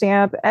 Terrence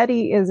Stamp,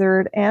 Eddie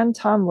Izzard, and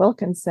Tom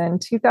Wilkinson.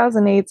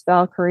 2008's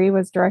Valkyrie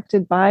was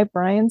directed by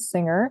Bryan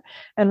Singer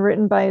and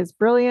written by his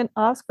brilliant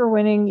Oscar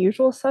winning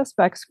Usual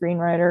Suspect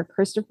screenwriter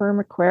Christopher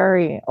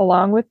McQuarrie,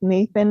 along with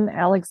Nathan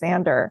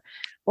Alexander.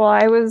 Well,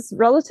 I was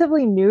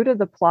relatively new to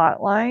the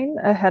plot line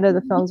ahead of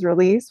the film's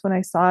release when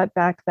I saw it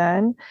back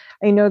then.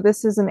 I know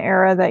this is an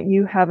era that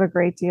you have a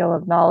great deal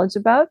of knowledge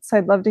about, so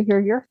I'd love to hear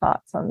your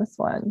thoughts on this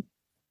one.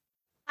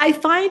 I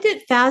find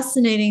it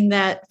fascinating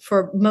that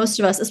for most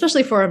of us,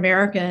 especially for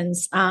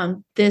Americans,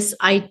 this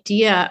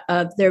idea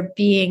of there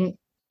being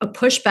a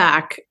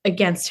pushback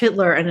against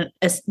Hitler and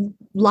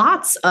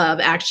lots of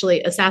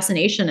actually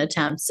assassination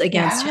attempts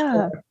against Yeah.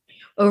 Hitler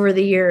over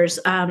the years.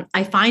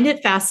 I find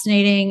it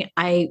fascinating.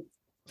 I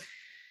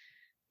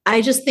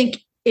just think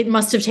it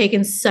must have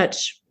taken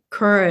such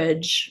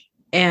courage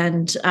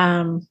and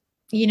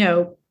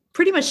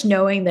pretty much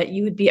knowing that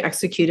you would be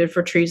executed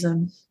for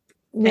treason.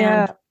 And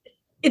Yeah.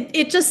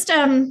 it just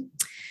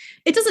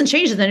it doesn't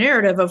change the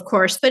narrative, of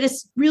course, but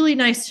it's really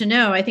nice to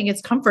know. I think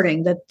it's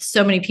comforting that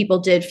so many people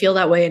did feel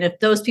that way. And if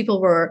those people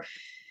were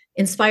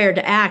inspired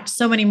to act,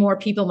 so many more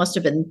people must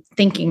have been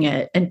thinking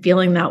it and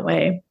feeling that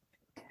way.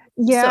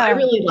 So I Yeah.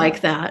 really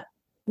like that.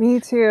 Me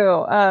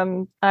too.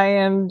 I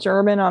am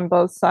German on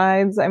both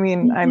sides. I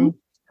mean, Mhm.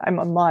 I'm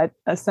a mutt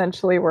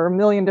essentially. We're a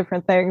million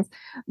different things,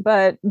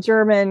 but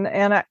German,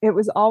 and it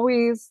was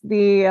always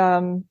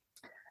the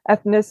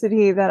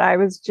ethnicity that I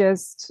was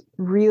just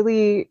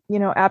really,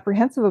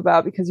 apprehensive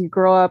about because you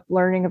grow up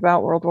learning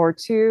about World War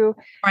II. And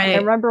I Right.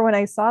 remember when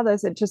I saw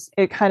this,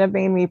 it kind of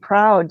made me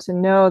proud to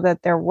know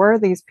that there were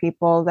these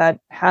people that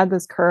had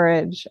this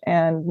courage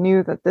and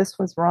knew that this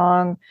was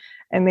wrong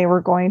and they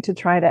were going to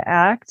try to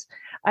act.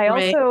 I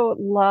Right. also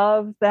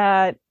love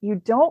that you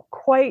don't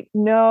quite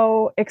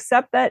know,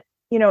 except that,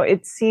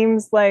 it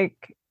seems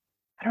like,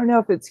 I don't know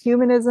if it's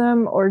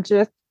humanism or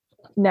just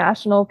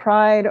national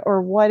pride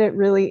or what it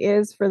really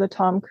is for the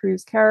Tom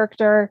Cruise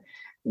character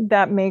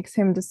that makes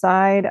him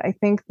decide. I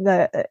think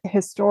that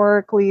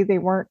historically they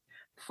weren't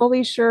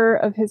fully sure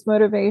of his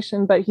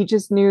motivation, but he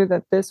just knew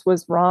that this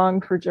was wrong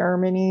for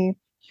Germany.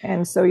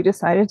 And so he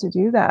decided to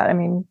do that. I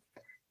mean,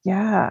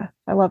 yeah,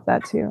 I love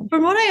that too.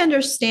 From what I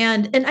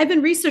understand, and I've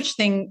been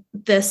researching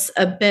this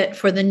a bit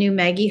for the new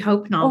Maggie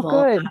Hope Oh, novel,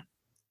 good.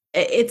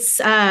 it's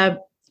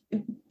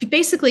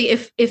basically,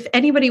 if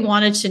anybody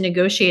wanted to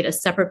negotiate a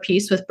separate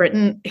peace with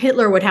Britain,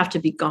 Hitler would have to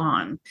be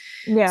gone.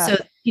 Yeah. So,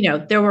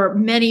 there were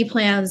many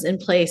plans in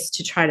place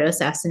to try to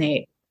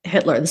assassinate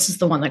Hitler. This is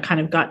the one that kind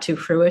of got to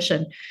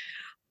fruition.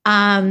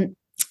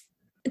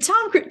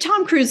 Tom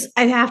Cruise,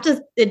 I have to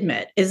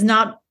admit, is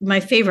not my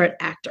favorite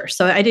actor.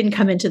 So I didn't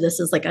come into this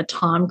as like a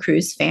Tom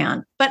Cruise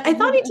fan, but I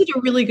thought he did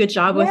a really good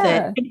job with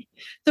it. And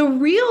the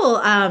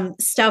real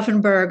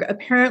Stauffenberg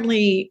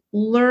apparently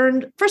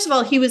learned, first of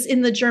all, he was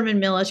in the German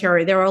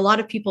military. There were a lot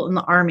of people in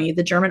the army,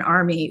 the German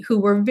army, who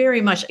were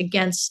very much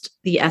against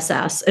the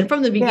SS. And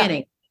from the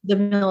beginning, the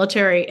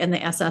military and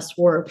the SS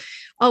were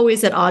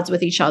always at odds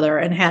with each other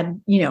and had,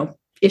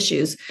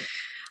 issues.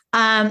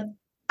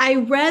 I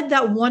read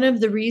that one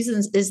of the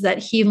reasons is that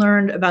he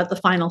learned about the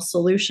final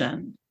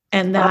solution.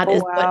 And that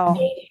is what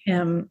made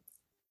him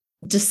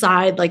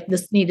decide like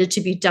this needed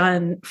to be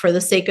done for the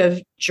sake of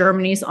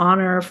Germany's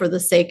honor, for the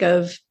sake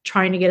of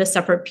trying to get a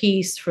separate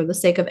peace, for the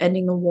sake of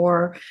ending the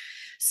war.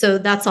 So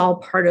that's all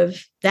part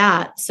of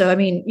that. So, I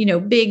mean,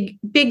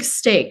 big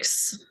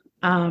stakes.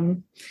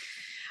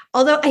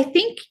 Although I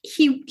think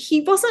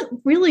he wasn't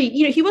really,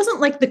 he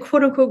wasn't like the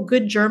quote unquote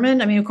good German.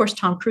 I mean, of course,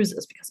 Tom Cruise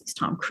is because he's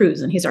Tom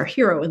Cruise and he's our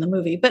hero in the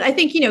movie. But I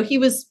think, he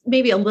was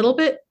maybe a little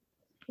bit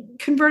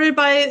converted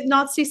by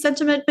Nazi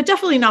sentiment, but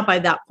definitely not by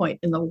that point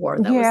in the war.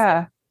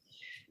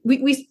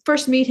 We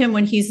first meet him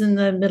when he's in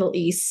the Middle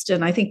East.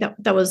 And I think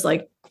that was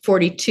like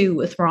 42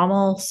 with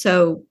Rommel.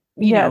 So,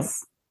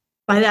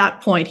 by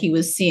that point, he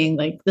was seeing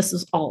like, this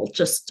is all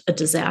just a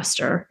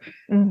disaster.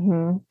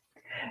 Mm-hmm.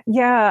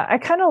 Yeah, I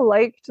kind of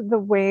liked the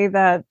way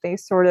that they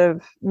sort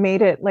of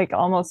made it like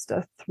almost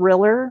a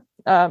thriller.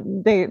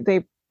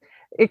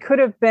 It could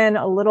have been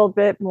a little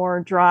bit more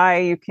dry.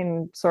 You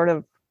can sort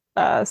of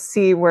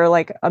see where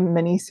like a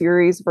mini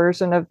series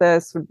version of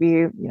this would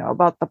be,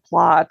 about the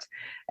plot.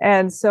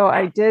 And so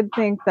I did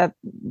think that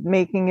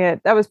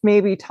that was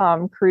maybe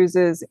Tom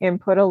Cruise's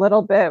input a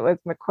little bit with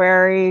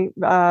McQuarrie.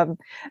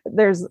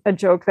 There's a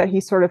joke that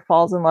he sort of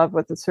falls in love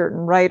with a certain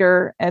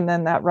writer, and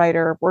then that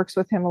writer works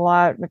with him a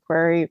lot.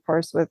 McQuarrie, of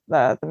course, with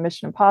the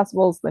Mission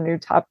Impossibles, the new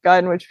Top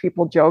Gun, which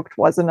people joked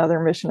was another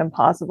Mission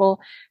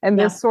Impossible. And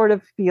this sort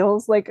of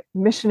feels like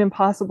Mission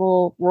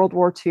Impossible World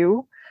War II.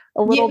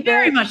 A little bit.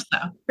 Very much so.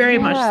 Very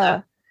much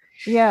so.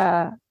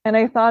 Yeah. And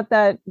I thought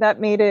that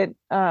made it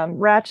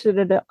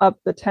ratcheted up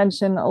the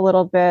tension a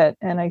little bit.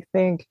 And I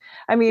think,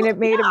 it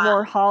made it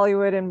more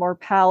Hollywood and more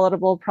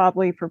palatable,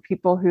 probably for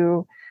people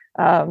who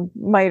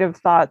might have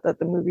thought that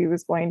the movie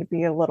was going to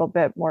be a little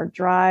bit more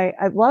dry.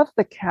 I love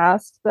the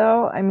cast,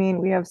 though.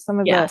 We have some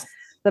of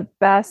the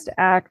best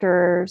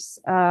actors.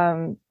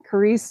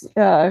 Carice,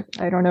 I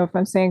don't know if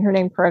I'm saying her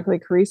name correctly,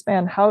 Carice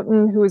Van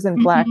Houten, who was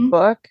in Black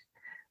Book,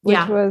 which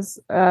was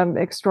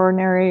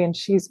extraordinary, and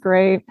she's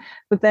great.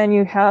 But then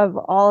you have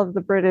all of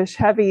the British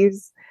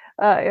heavies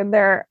in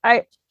there.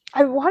 I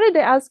wanted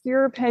to ask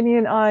your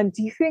opinion on,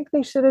 do you think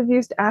they should have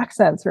used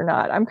accents or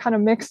not? I'm kind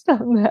of mixed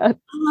on that.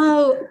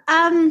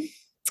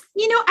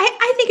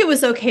 I think it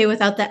was okay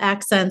without the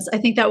accents. I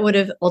think that would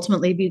have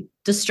ultimately be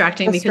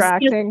distracting. Because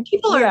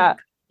people are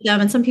them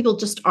and some people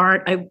just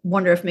aren't. I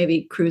wonder if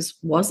maybe Cruise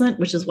wasn't,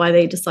 which is why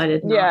they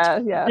decided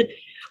not.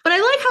 But I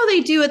like how they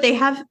do it. They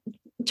have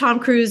Tom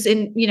Cruise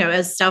in,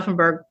 as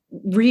Stauffenberg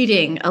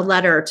reading a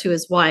letter to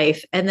his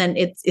wife, and then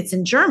it's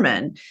in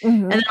German.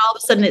 Mm-hmm. And then all of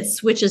a sudden it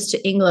switches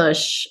to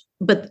English,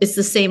 but it's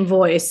the same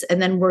voice.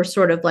 And then we're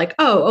sort of like,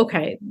 oh,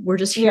 okay, we're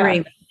just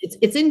hearing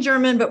it's in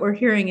German, but we're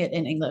hearing it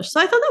in English. So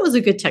I thought that was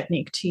a good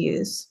technique to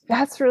use.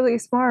 That's really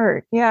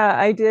smart. Yeah,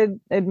 I did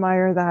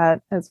admire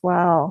that as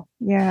well.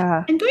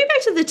 Yeah. And going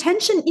back to the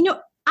tension,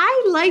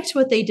 I liked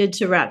what they did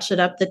to ratchet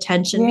up the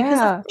tension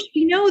because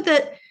we know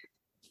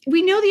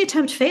the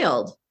attempt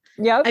failed.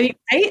 Yeah.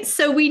 Right.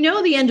 So we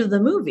know the end of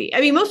the movie.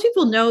 Most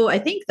people know, I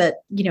think that,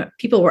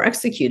 people were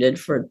executed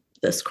for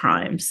this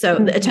crime. So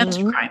the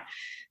attempted crime.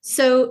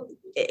 So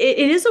it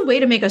is a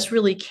way to make us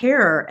really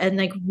care and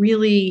like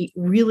really,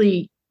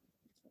 really,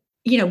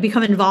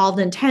 become involved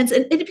and tense.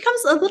 And it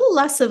becomes a little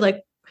less of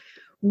like,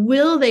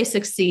 will they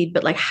succeed?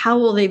 But like, how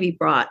will they be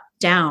brought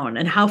down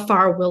and how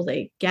far will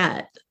they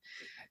get?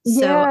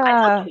 So I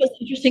thought it was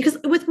interesting because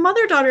with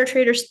Mother, Daughter,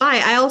 Traitor, Spy,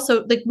 I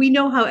also we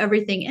know how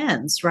everything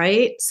ends,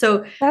 right?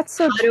 So that's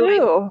so true.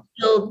 Do I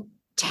build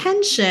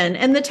tension?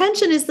 And the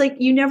tension is like,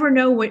 you never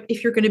know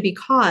if you're going to be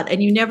caught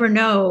and you never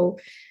know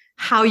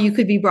how you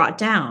could be brought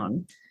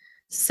down.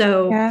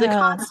 So the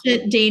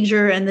constant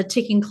danger and the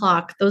ticking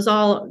clock, those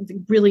all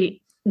really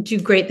do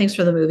great things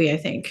for the movie, I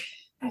think.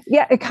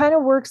 Yeah, it kind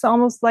of works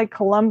almost like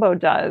Columbo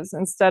does.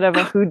 Instead of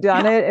a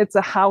whodunit, it's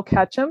a how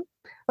catch 'em.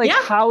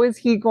 How is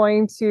he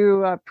going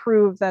to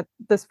prove that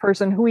this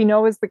person who we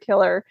know is the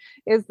killer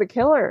is the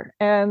killer?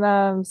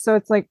 And so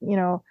it's like,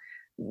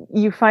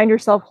 you find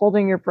yourself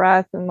holding your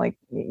breath and like,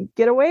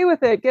 get away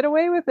with it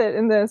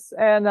in this.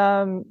 And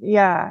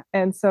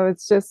and so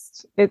it's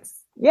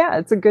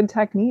a good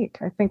technique.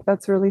 I think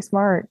that's really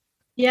smart.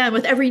 Yeah.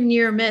 With every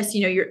near miss,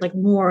 you're like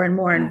more and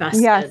more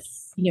invested.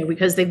 Yes.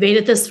 Because they've made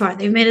it this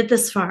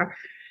far.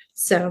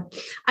 So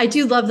I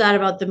do love that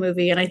about the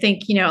movie. And I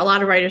think, a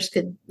lot of writers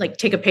could like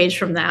take a page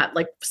from that,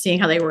 like seeing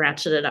how they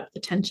ratcheted up the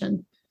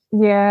tension.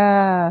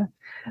 Yeah.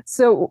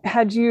 So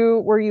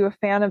were you a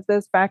fan of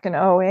this back in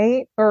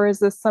 '08, or is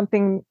this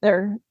something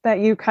there that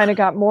you kind of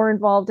got more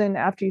involved in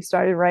after you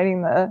started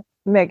writing the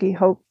Maggie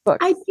Hope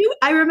books?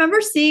 I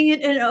remember seeing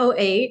it in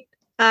 '08.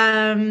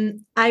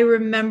 I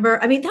remember,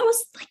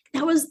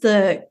 that was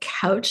the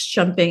couch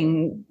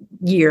jumping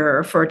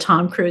year for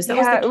Tom Cruise. That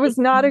was Yeah, it was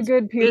not a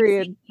good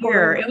period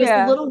year. It was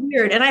a little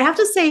weird. And I have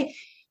to say,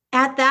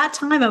 at that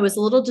time, I was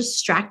a little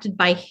distracted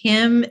by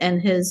him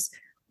and his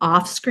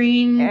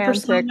off-screen antics.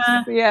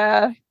 persona.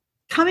 Yeah.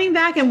 Coming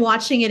back and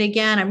watching it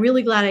again, I'm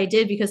really glad I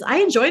did because I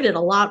enjoyed it a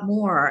lot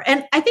more.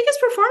 And I think his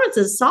performance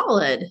is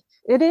solid.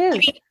 It is. I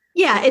mean,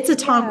 yeah, it's a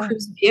Tom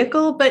Cruise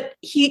vehicle, but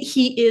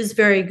he is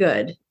very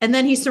good. And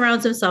then he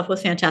surrounds himself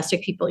with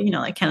fantastic people,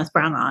 like Kenneth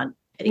Branagh.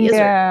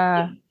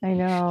 Yeah, I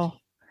know.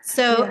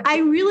 So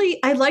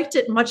I liked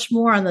it much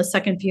more on the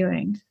second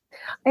viewing.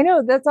 I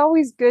know that's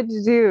always good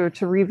to do,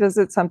 to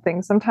revisit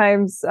something.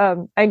 Sometimes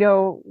I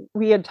know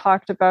we had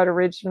talked about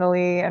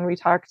originally, and we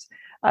talked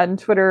on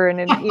Twitter and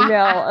an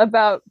email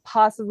about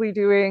possibly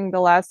doing The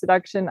Last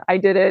Seduction. I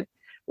did it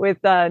with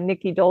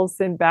Nikki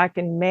Dolson back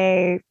in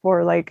May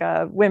for like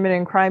women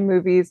in crime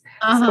movies.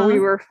 So we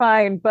were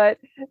fine. But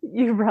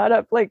you brought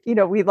up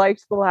we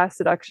liked The Last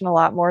Seduction a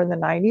lot more in the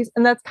 90s.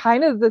 And that's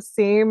kind of the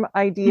same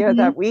idea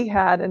that we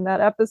had in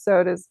that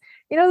episode is,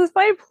 this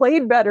might have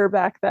played better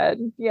back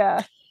then.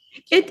 Yeah.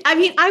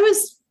 I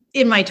was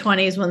in my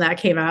 20s when that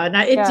came out, and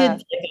it did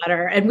play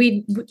better. And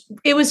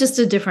it was just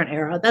a different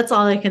era. That's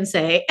all I can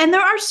say. And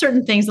there are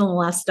certain things in The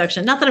Last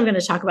Seduction, not that I'm going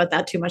to talk about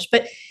that too much,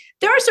 but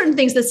there are certain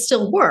things that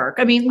still work.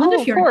 I mean,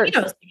 Linda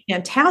Fiorentino is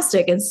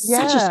fantastic and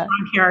such a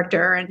strong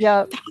character and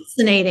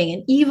fascinating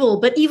and evil,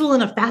 but evil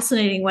in a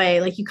fascinating way.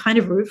 Like you kind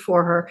of root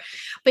for her.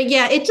 But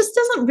yeah, it just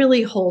doesn't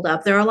really hold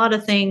up. There are a lot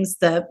of things,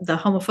 the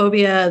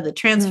homophobia, the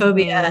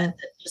transphobia that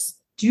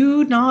just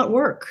do not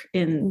work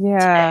in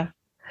today.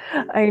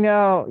 I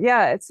know.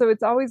 Yeah. So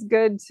it's always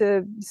good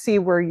to see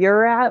where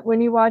you're at when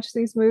you watch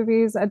these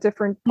movies at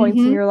different points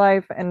in your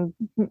life and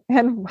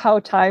how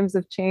times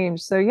have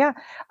changed. So yeah,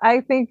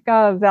 I think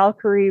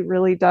Valkyrie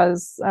really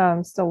does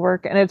still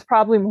work. And it's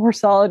probably more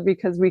solid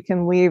because we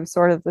can leave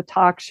sort of the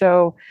talk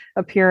show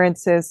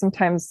appearances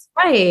sometimes.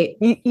 Right.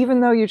 Even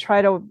though you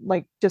try to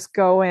just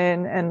go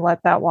in and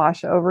let that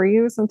wash over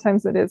you,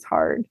 sometimes it is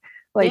hard.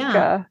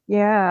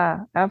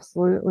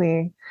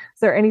 Absolutely. Is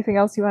there anything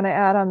else you want to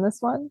add on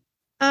this one?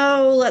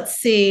 Oh, let's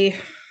see.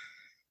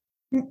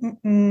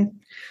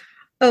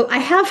 Oh,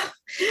 I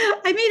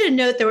made a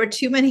note. There were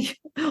too many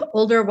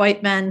older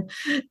white men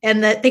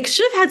and that they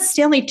should have had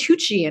Stanley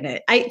Tucci in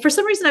it. For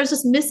some reason, I was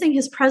just missing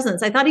his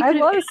presence. I thought he could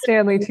have. I love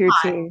Stanley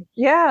Tucci.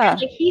 Yeah.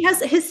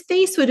 His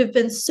face would have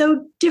been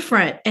so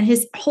different and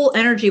his whole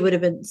energy would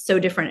have been so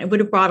different. It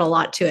would have brought a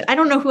lot to it. I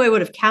don't know who I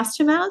would have cast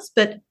him as,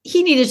 but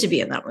he needed to be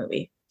in that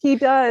movie. He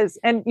does.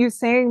 And you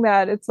saying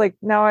that, it's like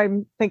now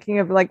I'm thinking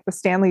of the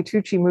Stanley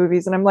Tucci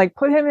movies and I'm like,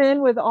 put him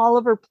in with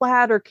Oliver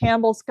Platt or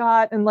Campbell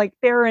Scott and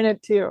they're in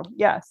it too.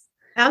 Yes.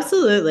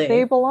 Absolutely.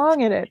 They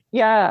belong in it.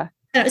 Yeah.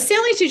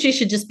 Stanley Tucci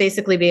should just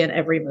basically be in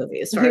every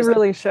movie. He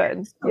really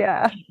should.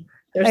 Yeah.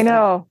 I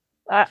know.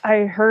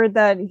 I heard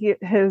that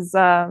his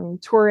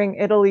touring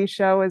Italy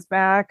show is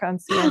back on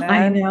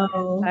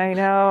CNN. I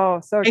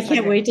know. So I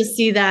can't wait to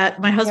see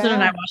that. My husband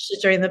and I watched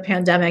it during the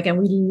pandemic and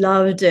we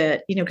loved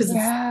it, because it's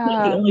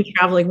the only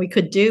traveling we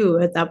could do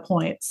at that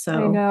point.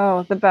 So I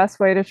know, the best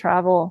way to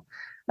travel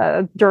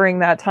during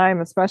that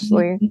time,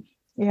 especially.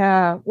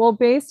 Yeah. Well,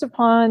 based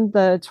upon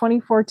the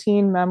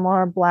 2014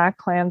 memoir Black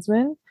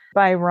Klansman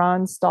by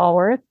Ron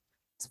Stallworth,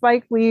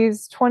 Spike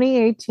Lee's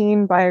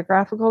 2018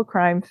 biographical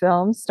crime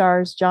film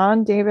stars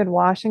John David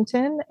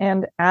Washington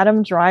and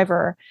Adam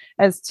Driver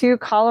as two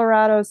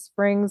Colorado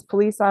Springs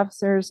police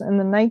officers in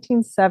the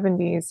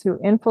 1970s who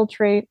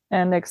infiltrate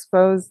and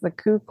expose the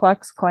Ku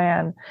Klux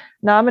Klan.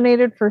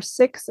 Nominated for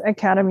 6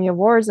 Academy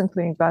Awards,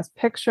 including Best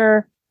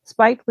Picture,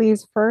 Spike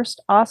Lee's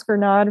first Oscar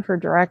nod for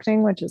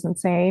directing, which is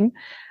insane,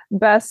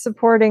 Best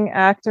Supporting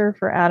Actor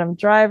for Adam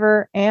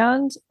Driver,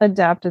 and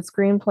adapted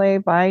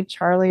screenplay by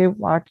Charlie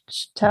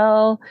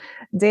Wachtel,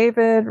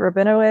 David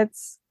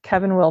Rabinowitz,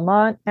 Kevin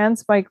Wilmot, and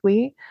Spike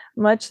Lee.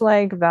 Much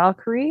like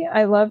Valkyrie,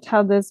 I loved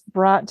how this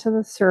brought to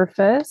the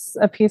surface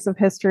a piece of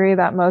history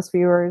that most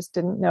viewers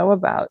didn't know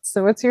about.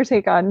 So what's your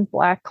take on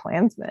Black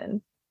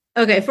Klansman?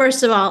 Okay,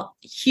 first of all,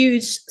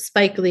 huge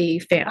Spike Lee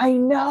fan. I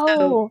know.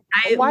 So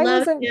why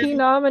wasn't he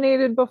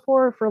nominated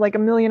before for a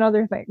million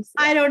other things?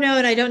 I don't know,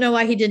 and I don't know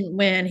why he didn't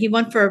win. He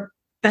won for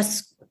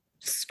Best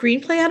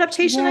Screenplay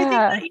Adaptation, I think,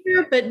 that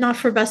year, but not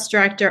for Best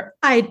Director.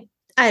 I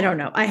don't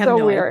know. I have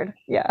no weird. idea.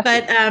 Yeah.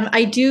 But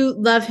I do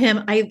love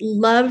him. I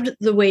loved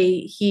the way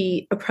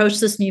he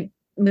approached this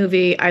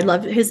movie. I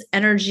love his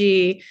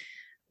energy.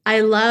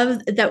 I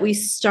love that we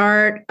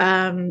start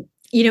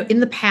in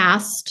the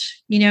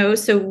past,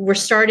 so we're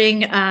starting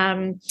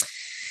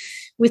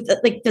with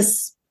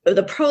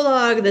the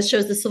prologue that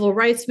shows the civil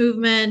rights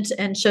movement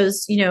and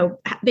shows,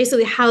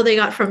 basically how they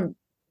got from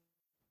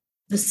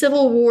the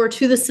Civil War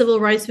to the Civil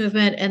Rights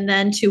Movement, and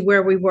then to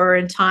where we were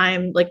in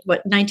time, like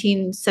what,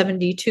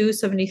 1972,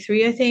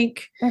 73, I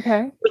think,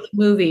 Okay. for the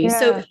movie.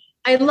 So Yeah.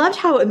 I loved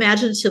how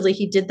imaginatively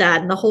he did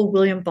that, and the whole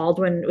William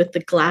Baldwin with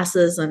the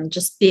glasses and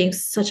just being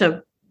such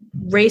a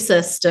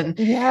racist. And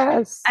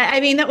Yes. I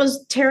mean, that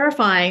was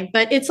terrifying,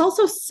 but it's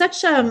also it's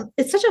such a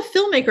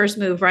filmmaker's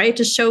move, right?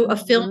 To show a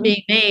film Mhm.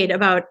 being made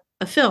about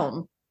a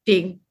film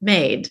being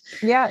made.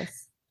 Yes.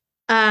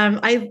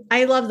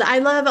 I love that. I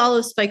love all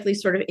of Spike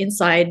Lee's sort of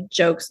inside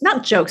jokes,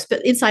 not jokes,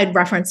 but inside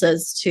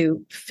references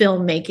to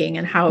filmmaking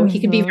and how he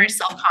can be very Mhm.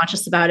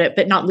 self-conscious about it,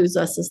 but not lose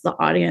us as the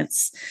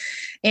audience.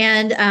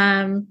 And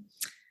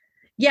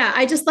yeah,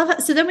 I just love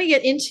it. So then we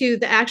get into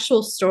the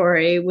actual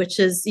story, which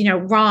is,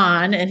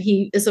 Ron, and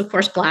he is, of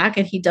course, Black,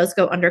 and he does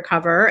go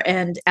undercover,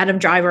 and Adam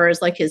Driver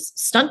is like his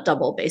stunt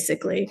double,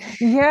 basically.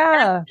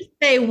 Yeah.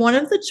 Say one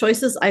of the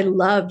choices I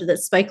loved that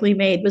Spike Lee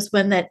made was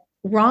when that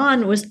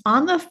Ron was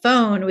on the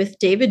phone with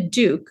David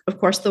Duke, of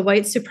course, the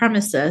white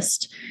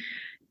supremacist.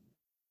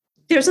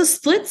 There's a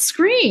split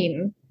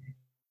screen.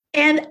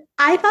 And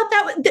I thought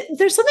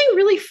there's something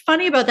really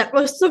funny about that.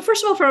 Well, so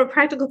first of all, from a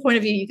practical point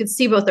of view, you can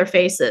see both their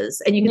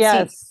faces and you can see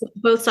Yes.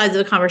 both sides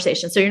of the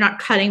conversation. So you're not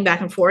cutting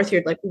back and forth.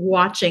 You're like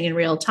watching in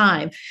real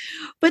time.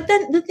 But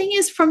then the thing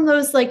is, from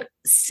those like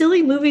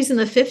silly movies in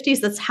the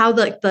 50s, that's how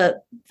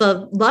the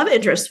love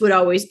interest would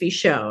always be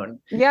shown.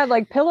 Yeah,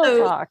 like Pillow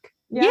Talk.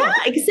 Yeah,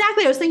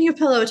 exactly. I was thinking of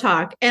Pillow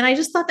Talk. And I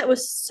just thought that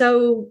was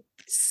so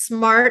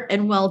smart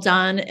and well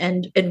done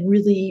and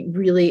really,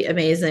 really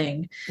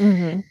amazing.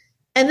 Mm-hmm.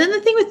 And then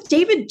the thing with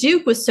David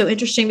Duke was so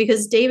interesting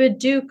because David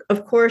Duke,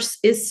 of course,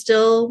 is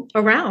still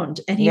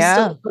around and he's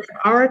still in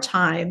our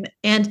time.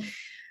 And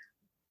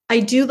I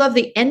do love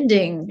the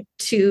ending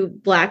to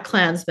Black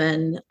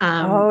Klansman.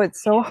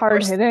 It's so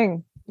hard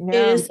hitting. Yeah.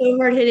 It is so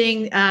hard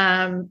hitting.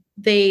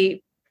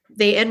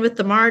 They end with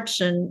the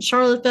march in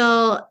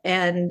Charlottesville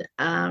and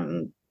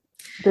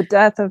the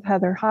death of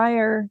Heather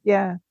Heyer.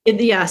 Yeah.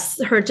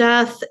 Yes, her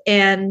death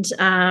and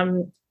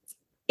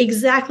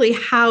exactly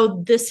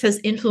how this has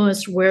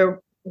influenced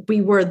where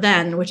we were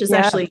then, which is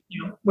actually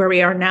where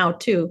we are now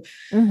too.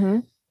 Mm-hmm.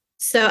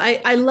 So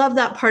I love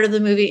that part of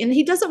the movie, and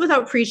he does it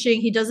without preaching.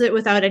 He does it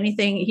without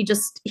anything. He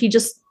just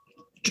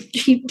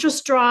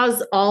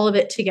draws all of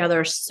it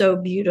together so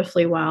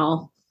beautifully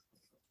well.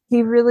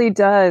 He really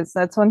does.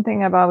 That's one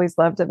thing I've always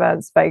loved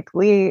about Spike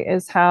Lee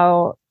is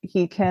how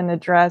he can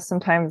address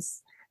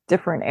sometimes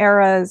different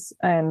eras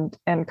and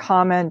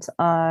comment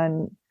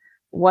on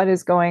what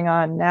is going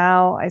on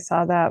now. I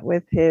saw that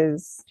with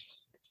his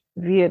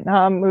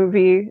Vietnam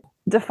movie,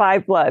 Da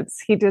 5 Bloods.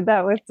 He did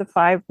that with Da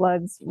 5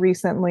 Bloods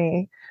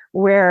recently,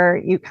 where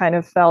you kind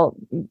of felt,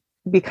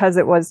 because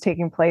it was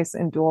taking place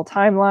in dual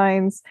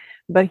timelines,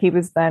 but he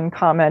was then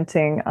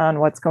commenting on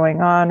what's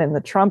going on in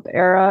the Trump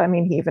era. I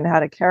mean, he even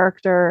had a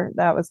character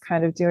that was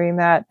kind of doing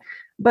that.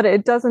 But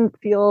it doesn't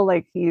feel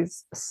like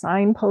he's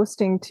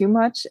signposting too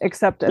much,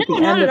 except at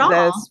the end of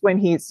this when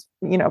he's,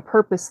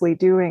 purposely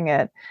doing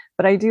it.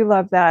 But I do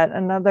love that.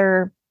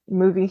 Another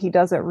movie he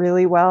does it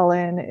really well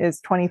in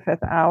is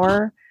 25th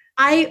Hour.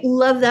 I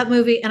love that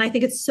movie, and I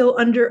think it's so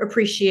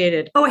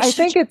underappreciated. I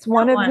think it's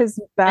one of his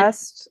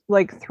best,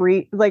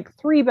 three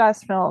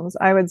best films,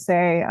 I would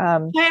say. If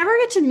I ever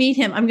get to meet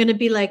him, I'm going to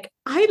be like,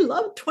 I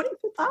love 25th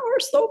Hour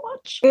so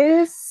much. It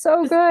is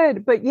so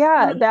good, but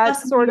yeah,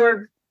 that's sort of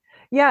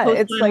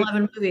it's like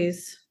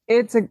movies.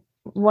 It's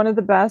one of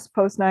the best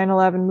post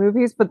 9/11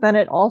 movies, but then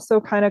it also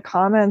kind of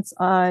comments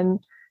on,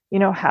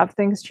 have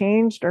things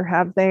changed or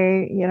have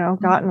they,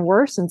 gotten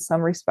worse in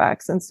some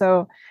respects, and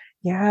so.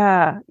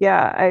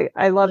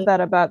 I love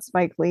that about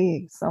Spike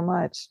Lee so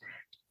much.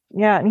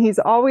 Yeah, and he's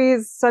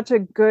always such a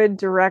good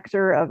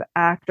director of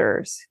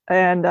actors.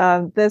 And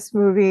this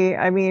movie,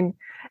 I mean,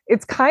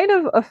 it's kind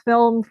of a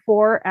film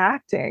for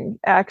acting,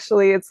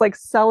 actually. It's like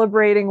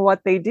celebrating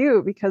what they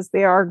do because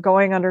they are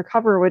going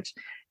undercover, which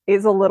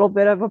is a little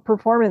bit of a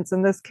performance.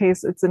 In this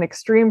case, it's an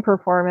extreme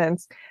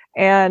performance.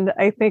 And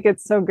I think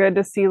it's so good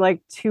to see like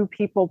two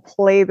people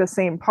play the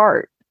same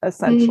part,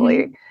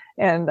 essentially,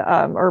 and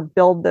or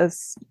build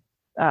this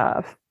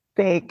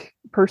fake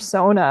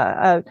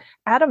persona.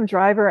 Adam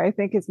Driver, I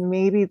think, is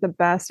maybe the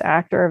best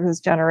actor of his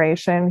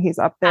generation. He's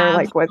up there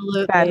like with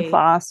Ben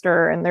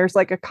Foster, and there's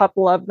like a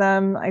couple of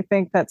them I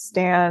think that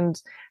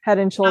stand head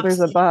and shoulders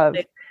above.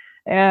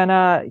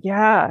 And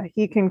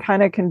he can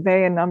kind of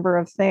convey a number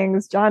of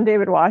things. John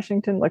David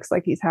Washington looks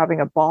like he's having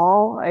a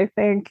ball, I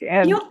think.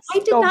 And I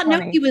did not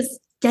know he was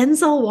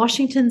Denzel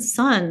Washington's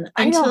son.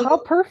 I know, how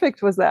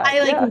perfect was that? I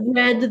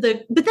read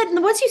but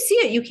then once you see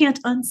it, you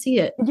can't unsee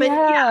it.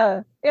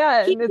 But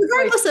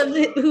regardless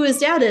of who his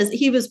dad is,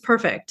 he was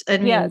perfect. I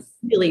mean,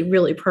 really,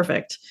 really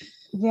perfect.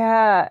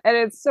 Yeah, and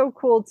it's so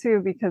cool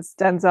too because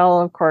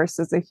Denzel, of course,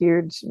 is a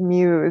huge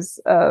muse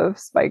of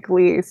Spike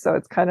Lee, so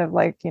it's kind of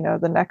like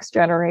the next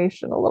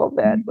generation a little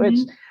bit, which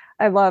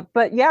I love.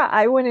 But yeah,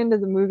 I went into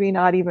the movie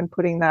not even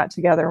putting that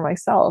together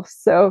myself,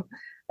 so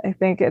I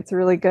think it's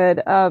really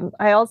good.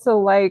 I also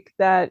like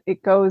that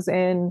it goes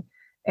in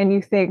and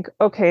you think,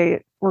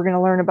 okay, we're going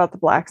to learn about the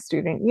Black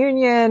Student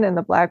Union and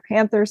the Black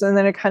Panthers, and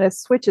then it kind of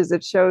switches.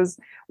 It shows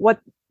what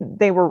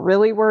they were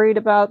really worried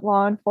about,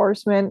 law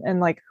enforcement,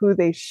 and like who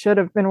they should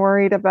have been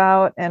worried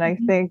about. And I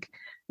think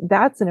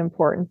that's an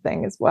important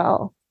thing as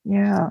well.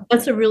 Yeah.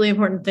 That's a really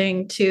important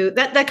thing too.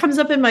 That comes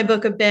up in my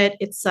book a bit.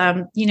 It's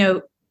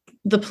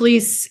the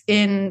police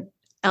in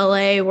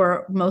LA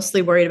were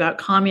mostly worried about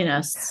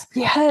communists.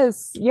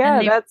 Yes.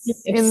 Yeah,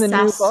 that's in the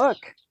new book.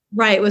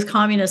 Right, with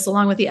communists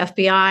along with the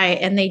FBI,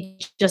 and they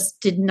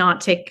just did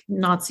not take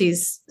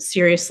Nazis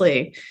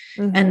seriously.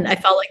 Mm-hmm. And I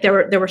felt like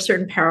there were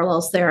certain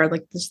parallels there.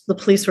 Like the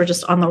police were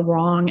just on the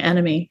wrong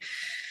enemy.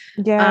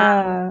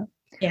 Yeah.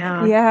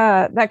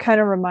 Yeah, that kind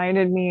of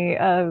reminded me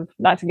of,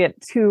 not to get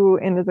too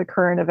into the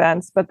current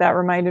events, but that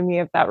reminded me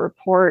of that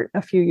report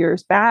a few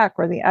years back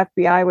where the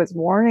FBI was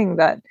warning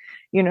that,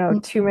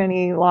 too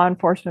many law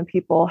enforcement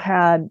people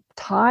had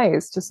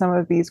ties to some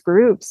of these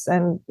groups,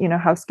 and,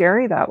 how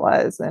scary that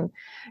was. And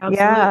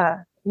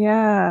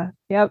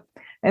yep.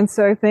 And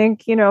so I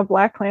think,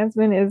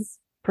 BlacKkKlansman is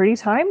pretty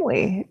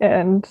timely.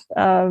 And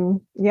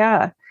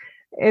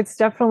it's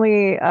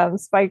definitely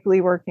Spike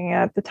Lee working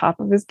at the top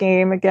of his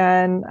game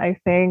again. I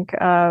think,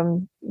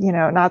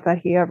 not that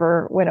he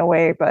ever went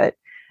away, but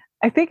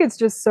I think it's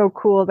just so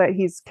cool that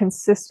he's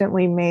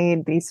consistently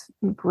made these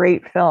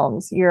great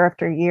films year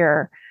after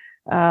year.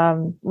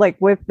 Like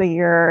with the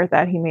year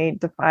that he made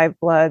Da 5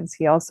 Bloods,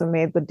 he also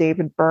made the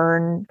David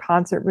Byrne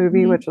concert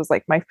movie, which was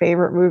like my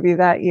favorite movie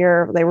that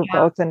year. They were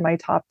both in my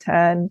top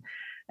 10.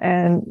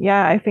 And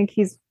I think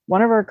he's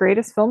one of our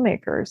greatest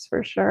filmmakers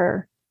for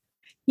sure.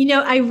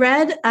 I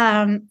read,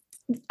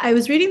 I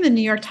was reading the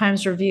New York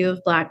Times review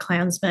of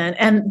BlacKkKlansman,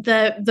 and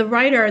the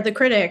writer, the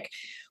critic,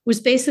 was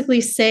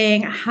basically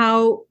saying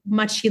how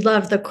much he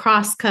loved the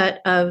crosscut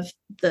of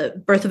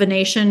the Birth of a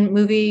Nation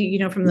movie,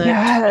 from the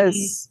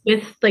 20s,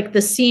 with like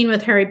the scene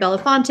with Harry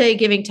Belafonte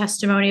giving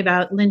testimony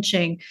about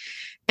lynching.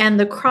 And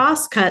the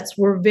crosscuts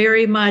were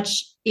very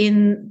much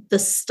in the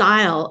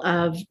style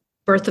of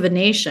Birth of a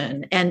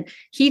Nation. And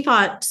he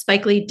thought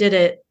Spike Lee did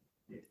it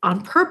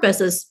on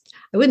purpose, as,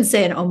 I wouldn't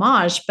say an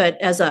homage,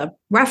 but as a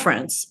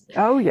reference.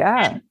 Oh,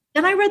 yeah. And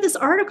then I read this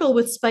article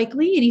with Spike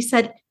Lee, and he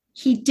said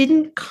he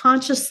didn't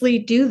consciously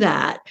do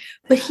that,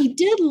 but he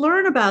did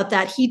learn about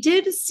that. He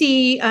did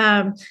see,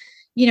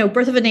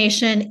 Birth of a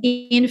Nation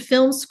in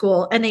film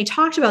school, and they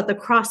talked about the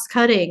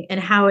cross-cutting and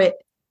how it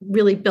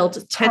really built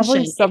tension.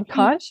 Probably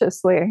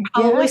subconsciously.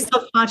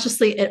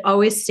 Subconsciously, it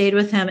always stayed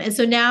with him. And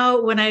so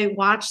now when I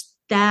watch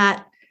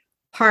that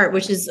part,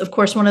 which is, of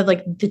course, one of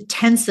like the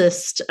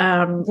tensest,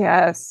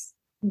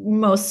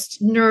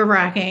 most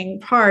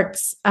nerve-wracking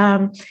parts,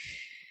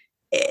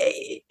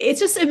 it's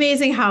just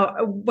amazing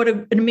what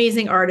an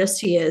amazing artist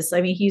he is.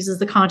 I mean, he uses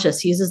the conscious,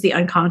 he uses the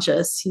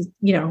unconscious.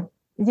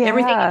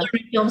 Everything he learned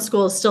in film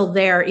school is still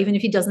there, even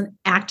if he doesn't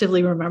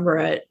actively remember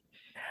it.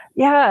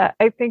 Yeah,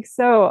 I think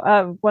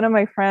so. One of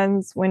my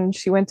friends, when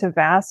she went to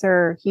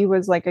Vassar, he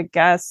was like a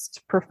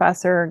guest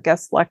professor,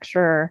 guest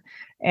lecturer.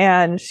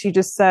 And she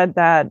just said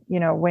that,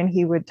 when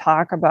he would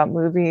talk about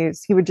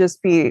movies, he would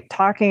just be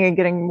talking and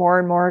getting more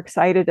and more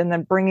excited, and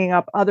then bringing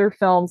up other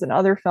films,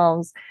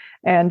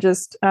 and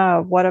just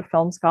what a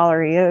film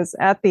scholar he is.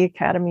 At the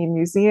Academy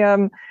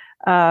Museum,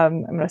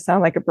 I'm going to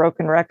sound like a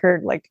broken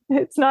record. Like,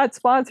 it's not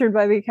sponsored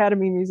by the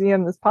Academy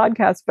Museum, this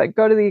podcast, but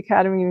go to the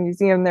Academy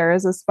Museum. There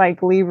is a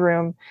Spike Lee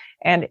room,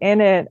 and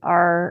in it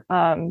are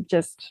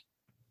just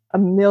a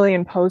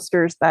million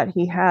posters that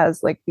he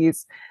has, like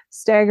these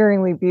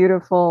staggeringly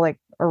beautiful, like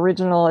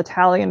original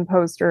Italian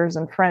posters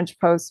and French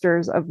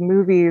posters of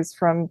movies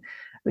from,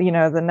 the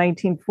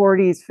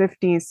 1940s,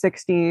 50s,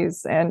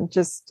 60s, and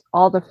just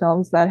all the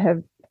films that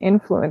have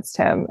influenced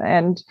him.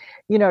 And,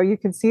 you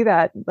can see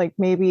that, like,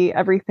 maybe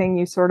everything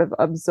you sort of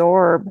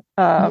absorb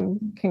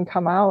can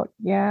come out.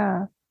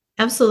 Yeah,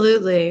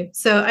 absolutely.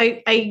 So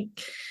I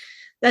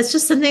that's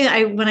just something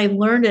when I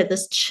learned it,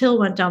 this chill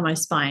went down my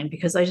spine,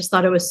 because I just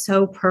thought it was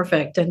so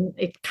perfect. And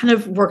it kind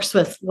of works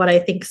with what I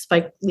think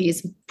Spike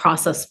Lee's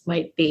process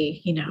might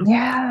be,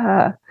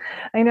 Yeah,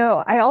 I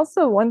know.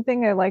 One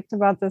thing I liked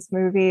about this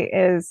movie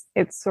is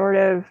it's sort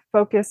of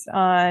focused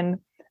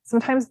on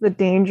sometimes the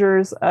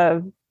dangers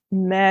of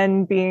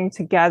men being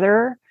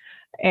together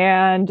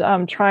and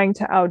trying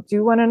to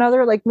outdo one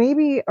another. Like,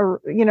 maybe,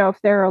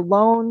 if they're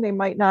alone, they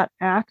might not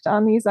act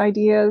on these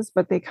ideas,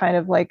 but they kind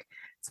of like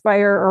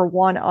inspire or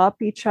one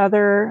up each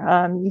other.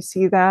 You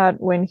see that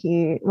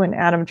when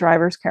Adam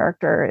Driver's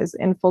character is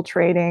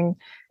infiltrating,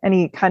 and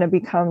he kind of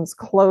becomes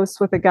close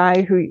with a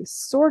guy who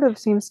sort of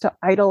seems to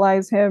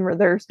idolize him, or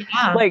there's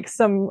like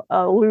some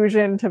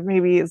allusion to,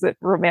 maybe, is it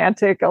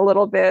romantic a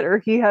little bit, or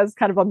he has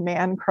kind of a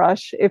man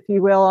crush, if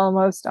you will,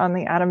 almost on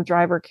the Adam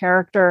Driver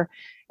character,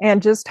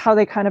 and just how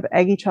they kind of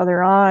egg each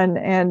other on.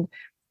 And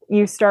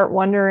you start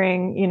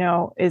wondering,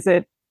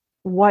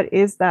 what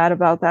is that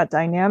about that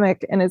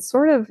dynamic? And it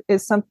sort of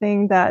is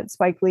something that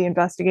Spike Lee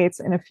investigates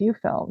in a few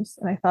films.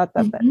 And I thought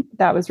that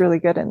that was really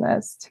good in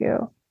this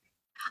too.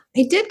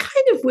 I did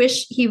kind of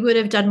wish he would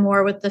have done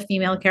more with the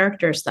female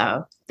characters,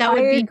 though. I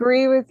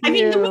agree with you. I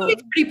mean, the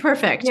movie's pretty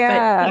perfect.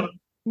 Yeah. But,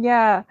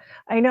 Yeah,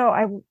 I know.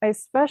 I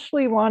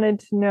especially wanted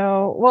to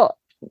know, well,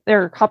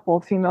 there are a couple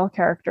of female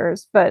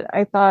characters, but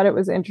I thought it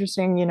was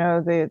interesting,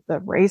 the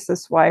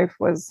racist wife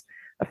was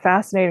a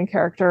fascinating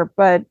character,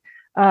 but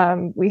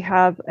we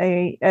have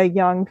a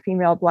young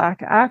female Black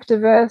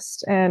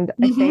activist, and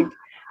I Mhm. think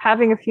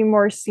having a few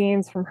more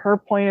scenes from her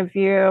point of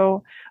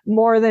view,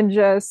 more than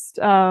just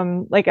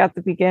like at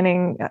the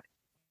beginning,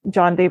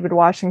 John David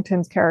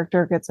Washington's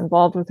character gets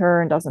involved with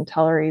her and doesn't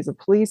tell her he's a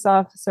police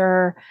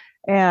officer.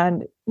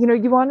 And,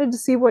 you wanted to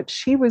see what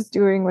she was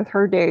doing with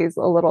her days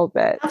a little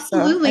bit. So I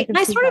Absolutely. And could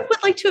I see sort of that.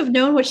 would like to have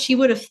known what she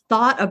would have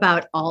thought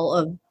about all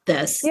of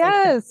this, like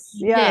that Yes. she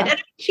did. Yeah.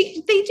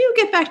 And they do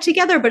get back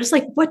together, but it's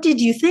like, what did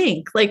you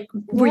think? Like,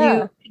 were you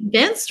Yeah.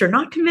 convinced or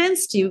not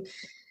convinced?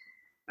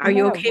 Are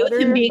you Yeah. okay What with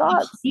are him your being the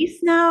thoughts? police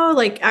now?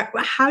 Like,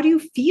 how do you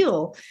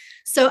feel?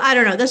 So I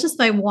don't know. That's just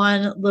my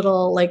one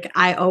little, like,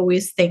 I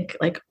always think,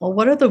 like, well,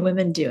 what are the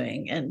women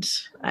doing? And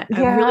I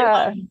really Yeah.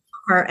 wanted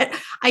her. And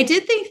I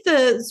did think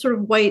the sort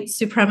of white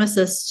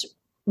supremacist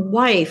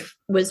wife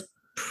was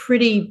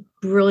pretty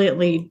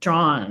brilliantly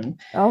drawn.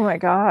 Oh my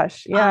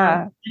gosh.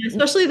 Yeah. And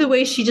especially the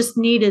way she just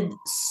needed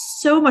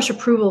so much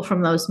approval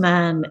from those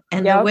men,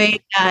 and the Yep. way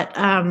that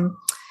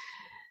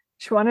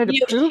She wanted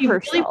to prove she really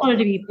herself. wanted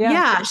to be, Yeah.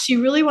 yeah, she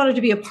really wanted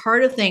to be a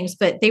part of things,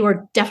 but they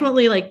were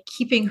definitely like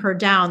keeping her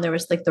down. There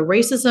was like the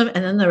racism,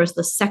 and then there was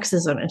the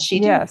sexism, and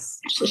Yes.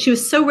 she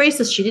was so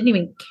racist she didn't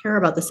even care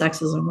about the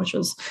sexism, which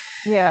was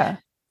Yeah.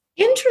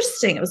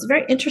 interesting. It was a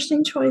very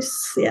interesting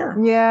choice. Yeah,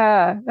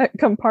 Yeah.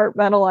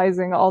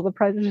 Compartmentalizing all the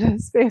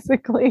prejudice,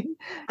 basically. Yes.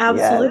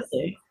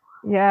 absolutely.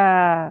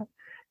 Yeah.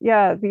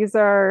 Yeah. These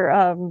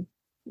are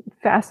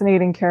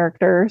fascinating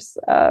characters,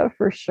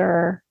 for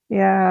sure.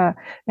 Yeah.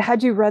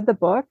 Had you read the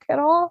book at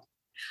all?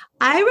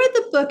 I read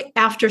the book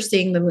after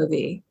seeing the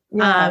movie.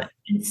 Yeah.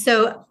 And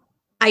so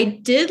I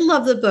did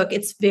love the book.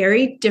 It's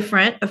very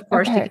different, of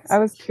course, Okay. I because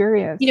was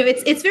curious.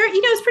 it's very,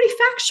 it's pretty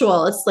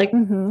factual. It's like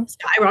Hmm.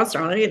 Sky Ross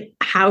Darling and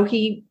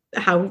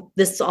how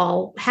this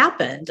all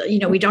happened.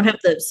 We don't have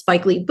the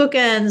Spike Lee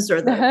bookends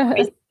or the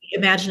crazy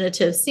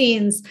imaginative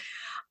scenes.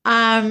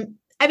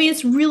 I mean,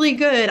 it's really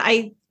good.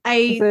 Is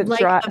I it like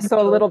dry? them So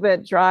a both. little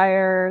bit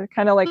drier,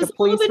 kind of It like a was a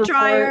little police bit report.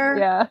 drier.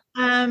 Yeah.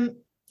 Um,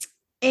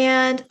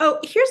 and oh,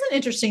 here's an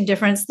interesting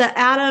difference. The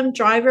Adam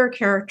Driver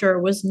character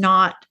was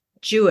not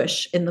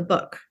Jewish in the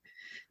book.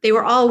 They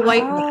were all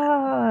white men.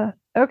 Ah,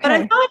 But I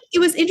okay. thought it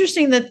was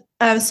interesting that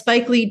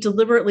Spike Lee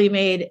deliberately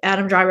made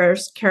Adam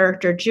Driver's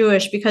character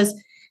Jewish because,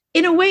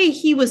 in a way,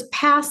 he was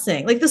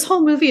passing. Like this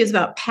whole movie is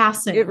about It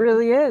passing.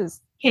 really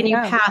is. Can you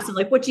Yeah. pass? And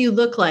like, what do you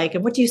look like?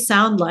 And what do you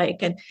sound like?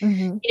 And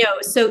Hmm.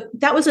 so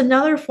that was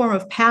another form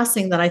of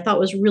passing that I thought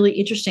was really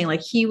interesting. Like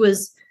he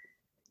was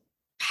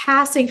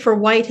passing for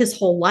white his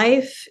whole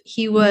life.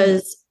 He Hmm.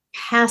 was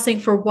passing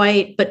for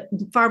white, but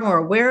far more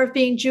aware of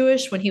being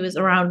Jewish when he was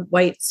around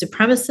white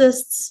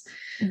supremacists.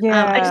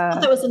 I just thought Yeah.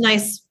 that was a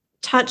nice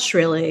touch,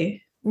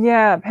 really.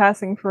 Yeah.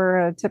 Passing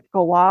for a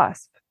typical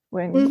wasp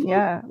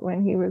Mhm.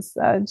 when he was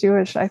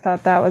Jewish. I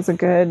thought that was uh,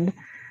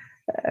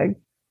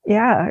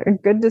 a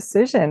good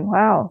decision.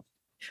 Wow.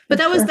 But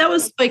For sure. that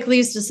was Spike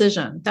Lee's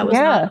decision. That was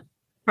not Yeah.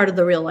 part of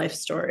the real life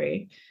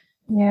story.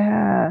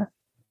 Yeah.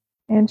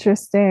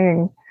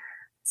 Interesting.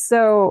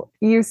 So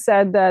you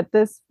said that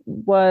this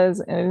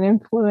was an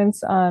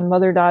influence on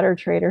Mother Daughter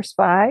Traitor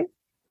Spy, I don't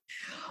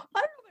know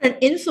about an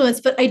influence,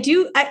 but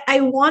I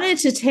wanted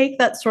to take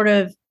that sort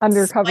of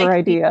undercover Spike Lee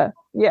idea.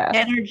 Yeah.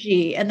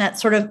 energy and that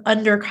sort of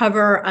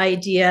undercover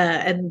idea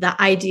and the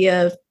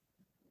idea of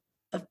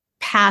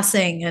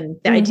passing and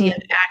the idea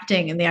of Hmm.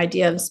 acting and the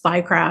idea of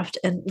spycraft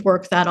and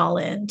work that all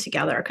in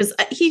together because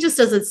he just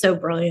does it so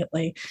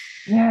brilliantly.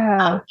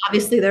 Yeah.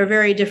 Obviously, they're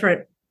very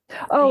different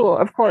things. Oh,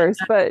 of course,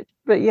 but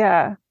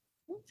yeah,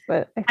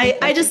 but I think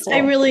that's cool.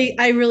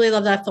 I really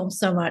love that film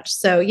so much.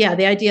 So yeah,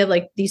 the idea of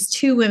like these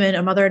two women,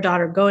 a mother and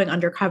daughter, going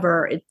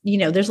undercover,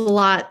 there's a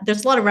lot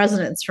of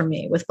resonance for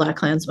me with Black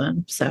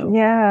Klansman. So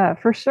Yeah,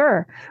 for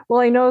sure.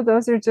 Well, I know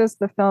those are just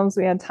the films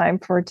we had time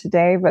for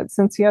today, but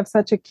since you have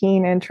such a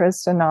keen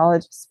interest and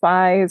knowledge of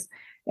spies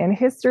and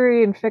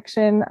history and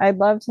fiction, I'd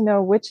love to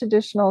know which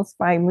additional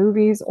spy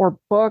movies or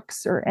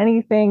books or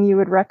anything you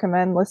would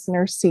recommend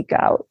listeners seek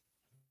out.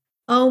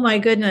 oh my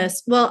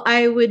goodness. Well,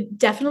 I would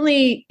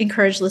definitely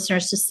encourage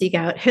listeners to seek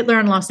out Hitler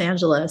in Los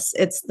Angeles.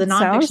 It's the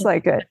Sounds nonfiction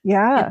like it.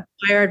 Yeah.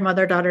 inspired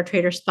Mother Daughter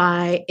Traitor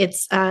Spy.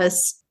 It's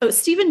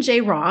Stephen J.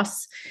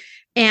 Ross,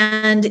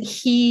 and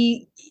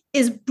he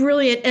is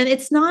brilliant. And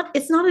it's not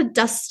a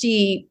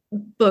dusty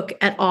book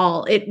at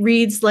all. It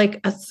reads like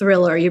a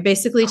thriller. You're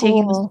basically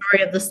taking the Cool.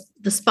 story of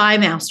the spy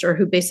master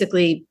who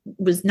basically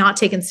was not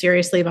taken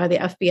seriously by the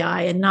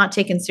FBI and not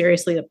taken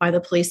seriously by the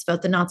police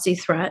about the Nazi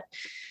threat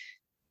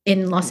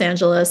in Los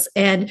Angeles,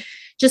 and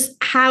just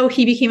how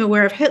he became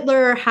aware of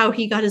Hitler, how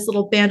he got his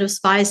little band of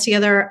spies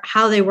together,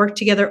 how they worked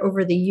together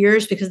over the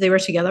years because they were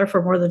together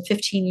for more than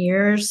 15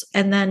 years.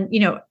 And then,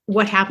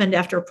 what happened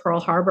after Pearl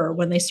Harbor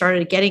when they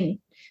started getting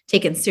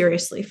taken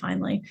seriously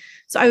finally.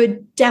 So I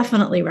would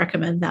definitely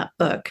recommend that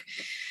book.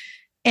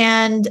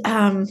 And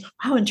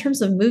wow, in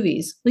terms of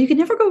movies, well, you can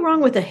never go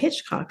wrong with a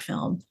Hitchcock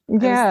film.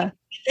 Yeah.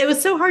 It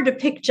was so hard to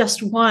pick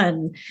just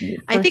one.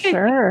 I think I picked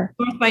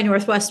North by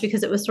Northwest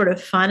because it was sort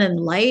of fun and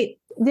light.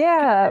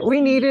 Yeah,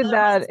 we needed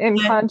that in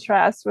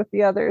contrast with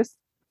the others.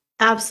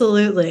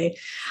 Absolutely.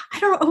 I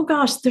don't know. Oh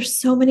gosh, there's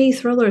so many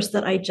thrillers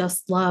that I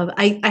just love.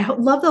 I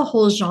love the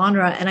whole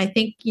genre. And I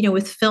think,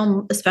 with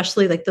film,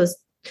 especially like those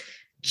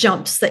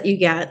jumps that you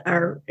get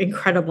are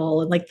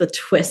incredible, and like the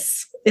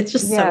twists. It's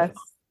just so fun.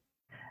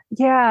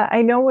 Yeah,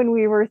 I know when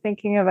we were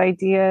thinking of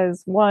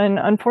ideas, one,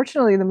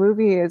 unfortunately, the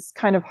movie is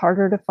kind of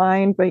harder to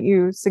find, but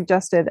you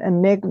suggested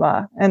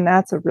Enigma, and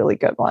that's a really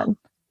good one.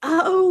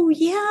 Oh,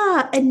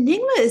 yeah.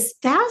 Enigma is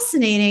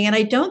fascinating. And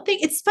I don't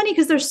think it's funny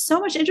because there's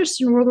so much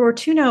interest in World War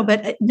II now,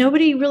 but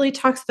nobody really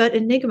talks about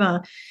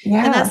Enigma.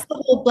 Yeah. And that's the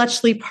whole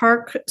Bletchley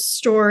Park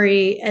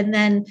story. And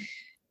then,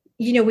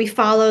 we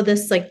follow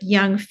this like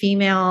young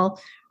female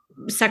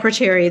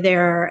secretary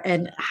there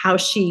and how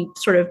she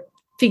sort of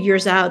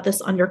figures out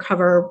this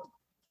undercover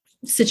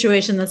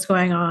situation that's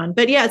going on.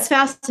 But yeah, it's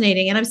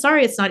fascinating. And I'm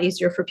sorry it's not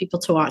easier for people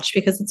to watch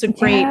because it's a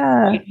great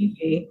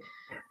movie.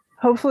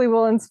 Hopefully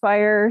we'll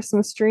inspire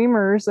some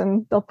streamers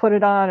and they'll put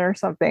it on or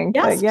something.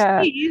 Yes,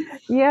 but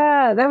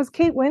yeah, that was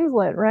Kate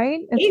Winslet,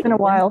 right? It's been a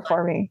while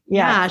for me.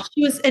 Yeah,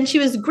 she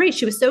was great.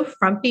 She was so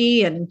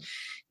frumpy, and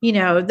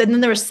then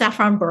there was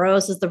Saffron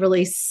Burrows as the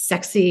really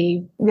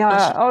sexy.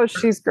 Yeah. Oh,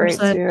 she's great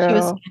too. She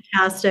was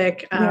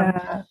fantastic.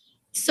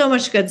 So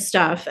much good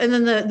stuff. And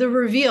then the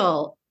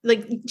reveal.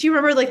 Like, do you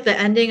remember like the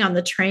ending on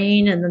the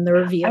train and then the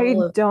reveal? I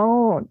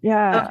don't.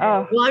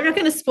 Yeah. Okay. Well, I'm not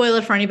going to spoil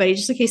it for anybody,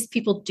 just in case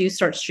people do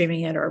start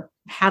streaming it or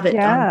have it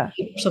on or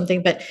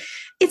something. But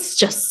it's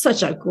just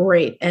such a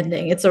great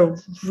ending. It's a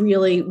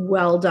really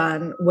well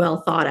done,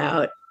 well thought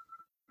out,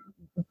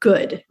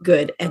 good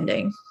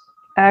ending.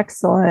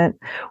 Excellent.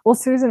 Well,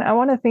 Susan, I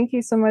want to thank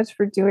you so much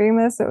for doing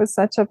this. It was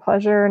such a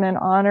pleasure and an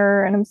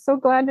honor, and I'm so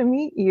glad to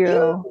meet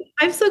you.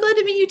 I'm so glad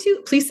to meet you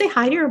too. Please say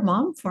hi to your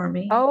mom for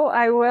me. Oh,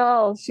 I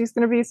will. She's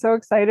going to be so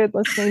excited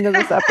listening to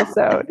this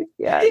episode.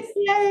 Yes.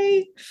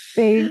 Yay.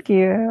 Thank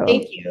you.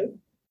 Thank you.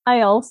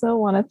 I also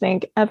want to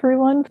thank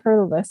everyone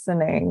for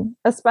listening,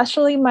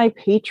 especially my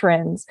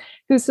patrons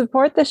who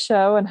support the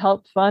show and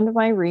help fund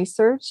my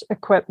research,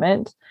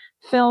 equipment,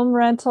 film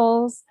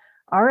rentals,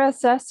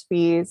 RSS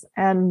fees,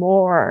 and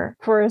more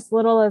for as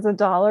little as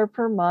 $1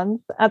 per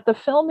month at the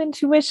Film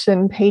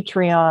Intuition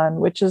Patreon,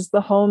 which is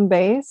the home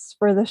base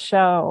for the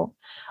show.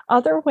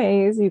 Other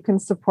ways you can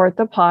support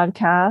the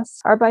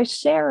podcast are by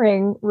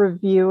sharing,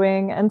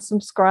 reviewing, and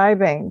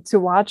subscribing to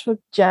Watch with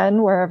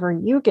Jen wherever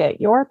you get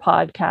your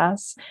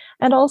podcasts,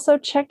 and also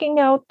checking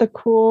out the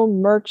cool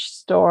merch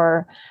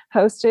store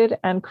hosted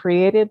and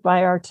created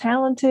by our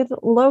talented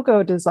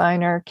logo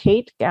designer,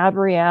 Kate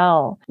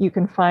Gabrielle. You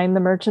can find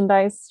the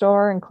merchandise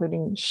store,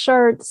 including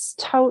shirts,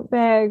 tote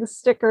bags,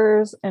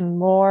 stickers, and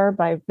more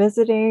by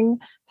visiting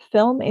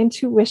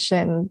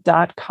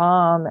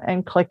filmintuition.com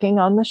and clicking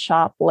on the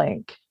shop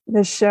link.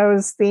 The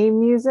show's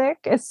theme music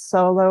is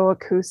Solo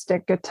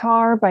Acoustic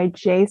Guitar by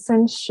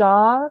Jason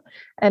Shaw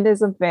and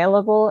is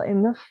available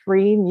in the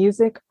free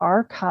music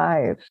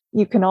archive.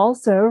 You can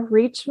also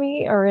reach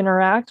me or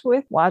interact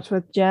with Watch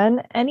with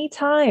Jen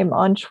anytime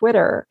on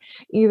Twitter,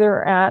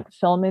 either at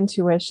Film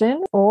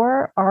Intuition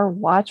or our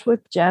Watch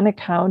with Jen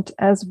account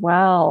as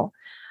well.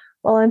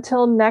 Well,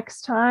 until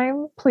next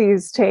time,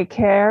 please take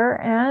care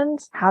and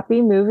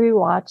happy movie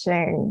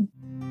watching.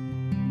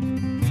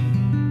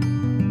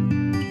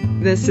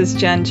 This is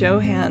Jen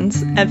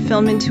Johans at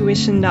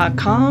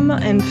filmintuition.com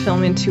and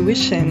Film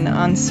Intuition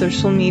on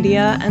social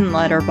media and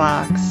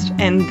Letterboxd.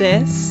 And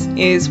this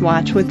is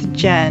Watch with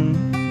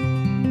Jen.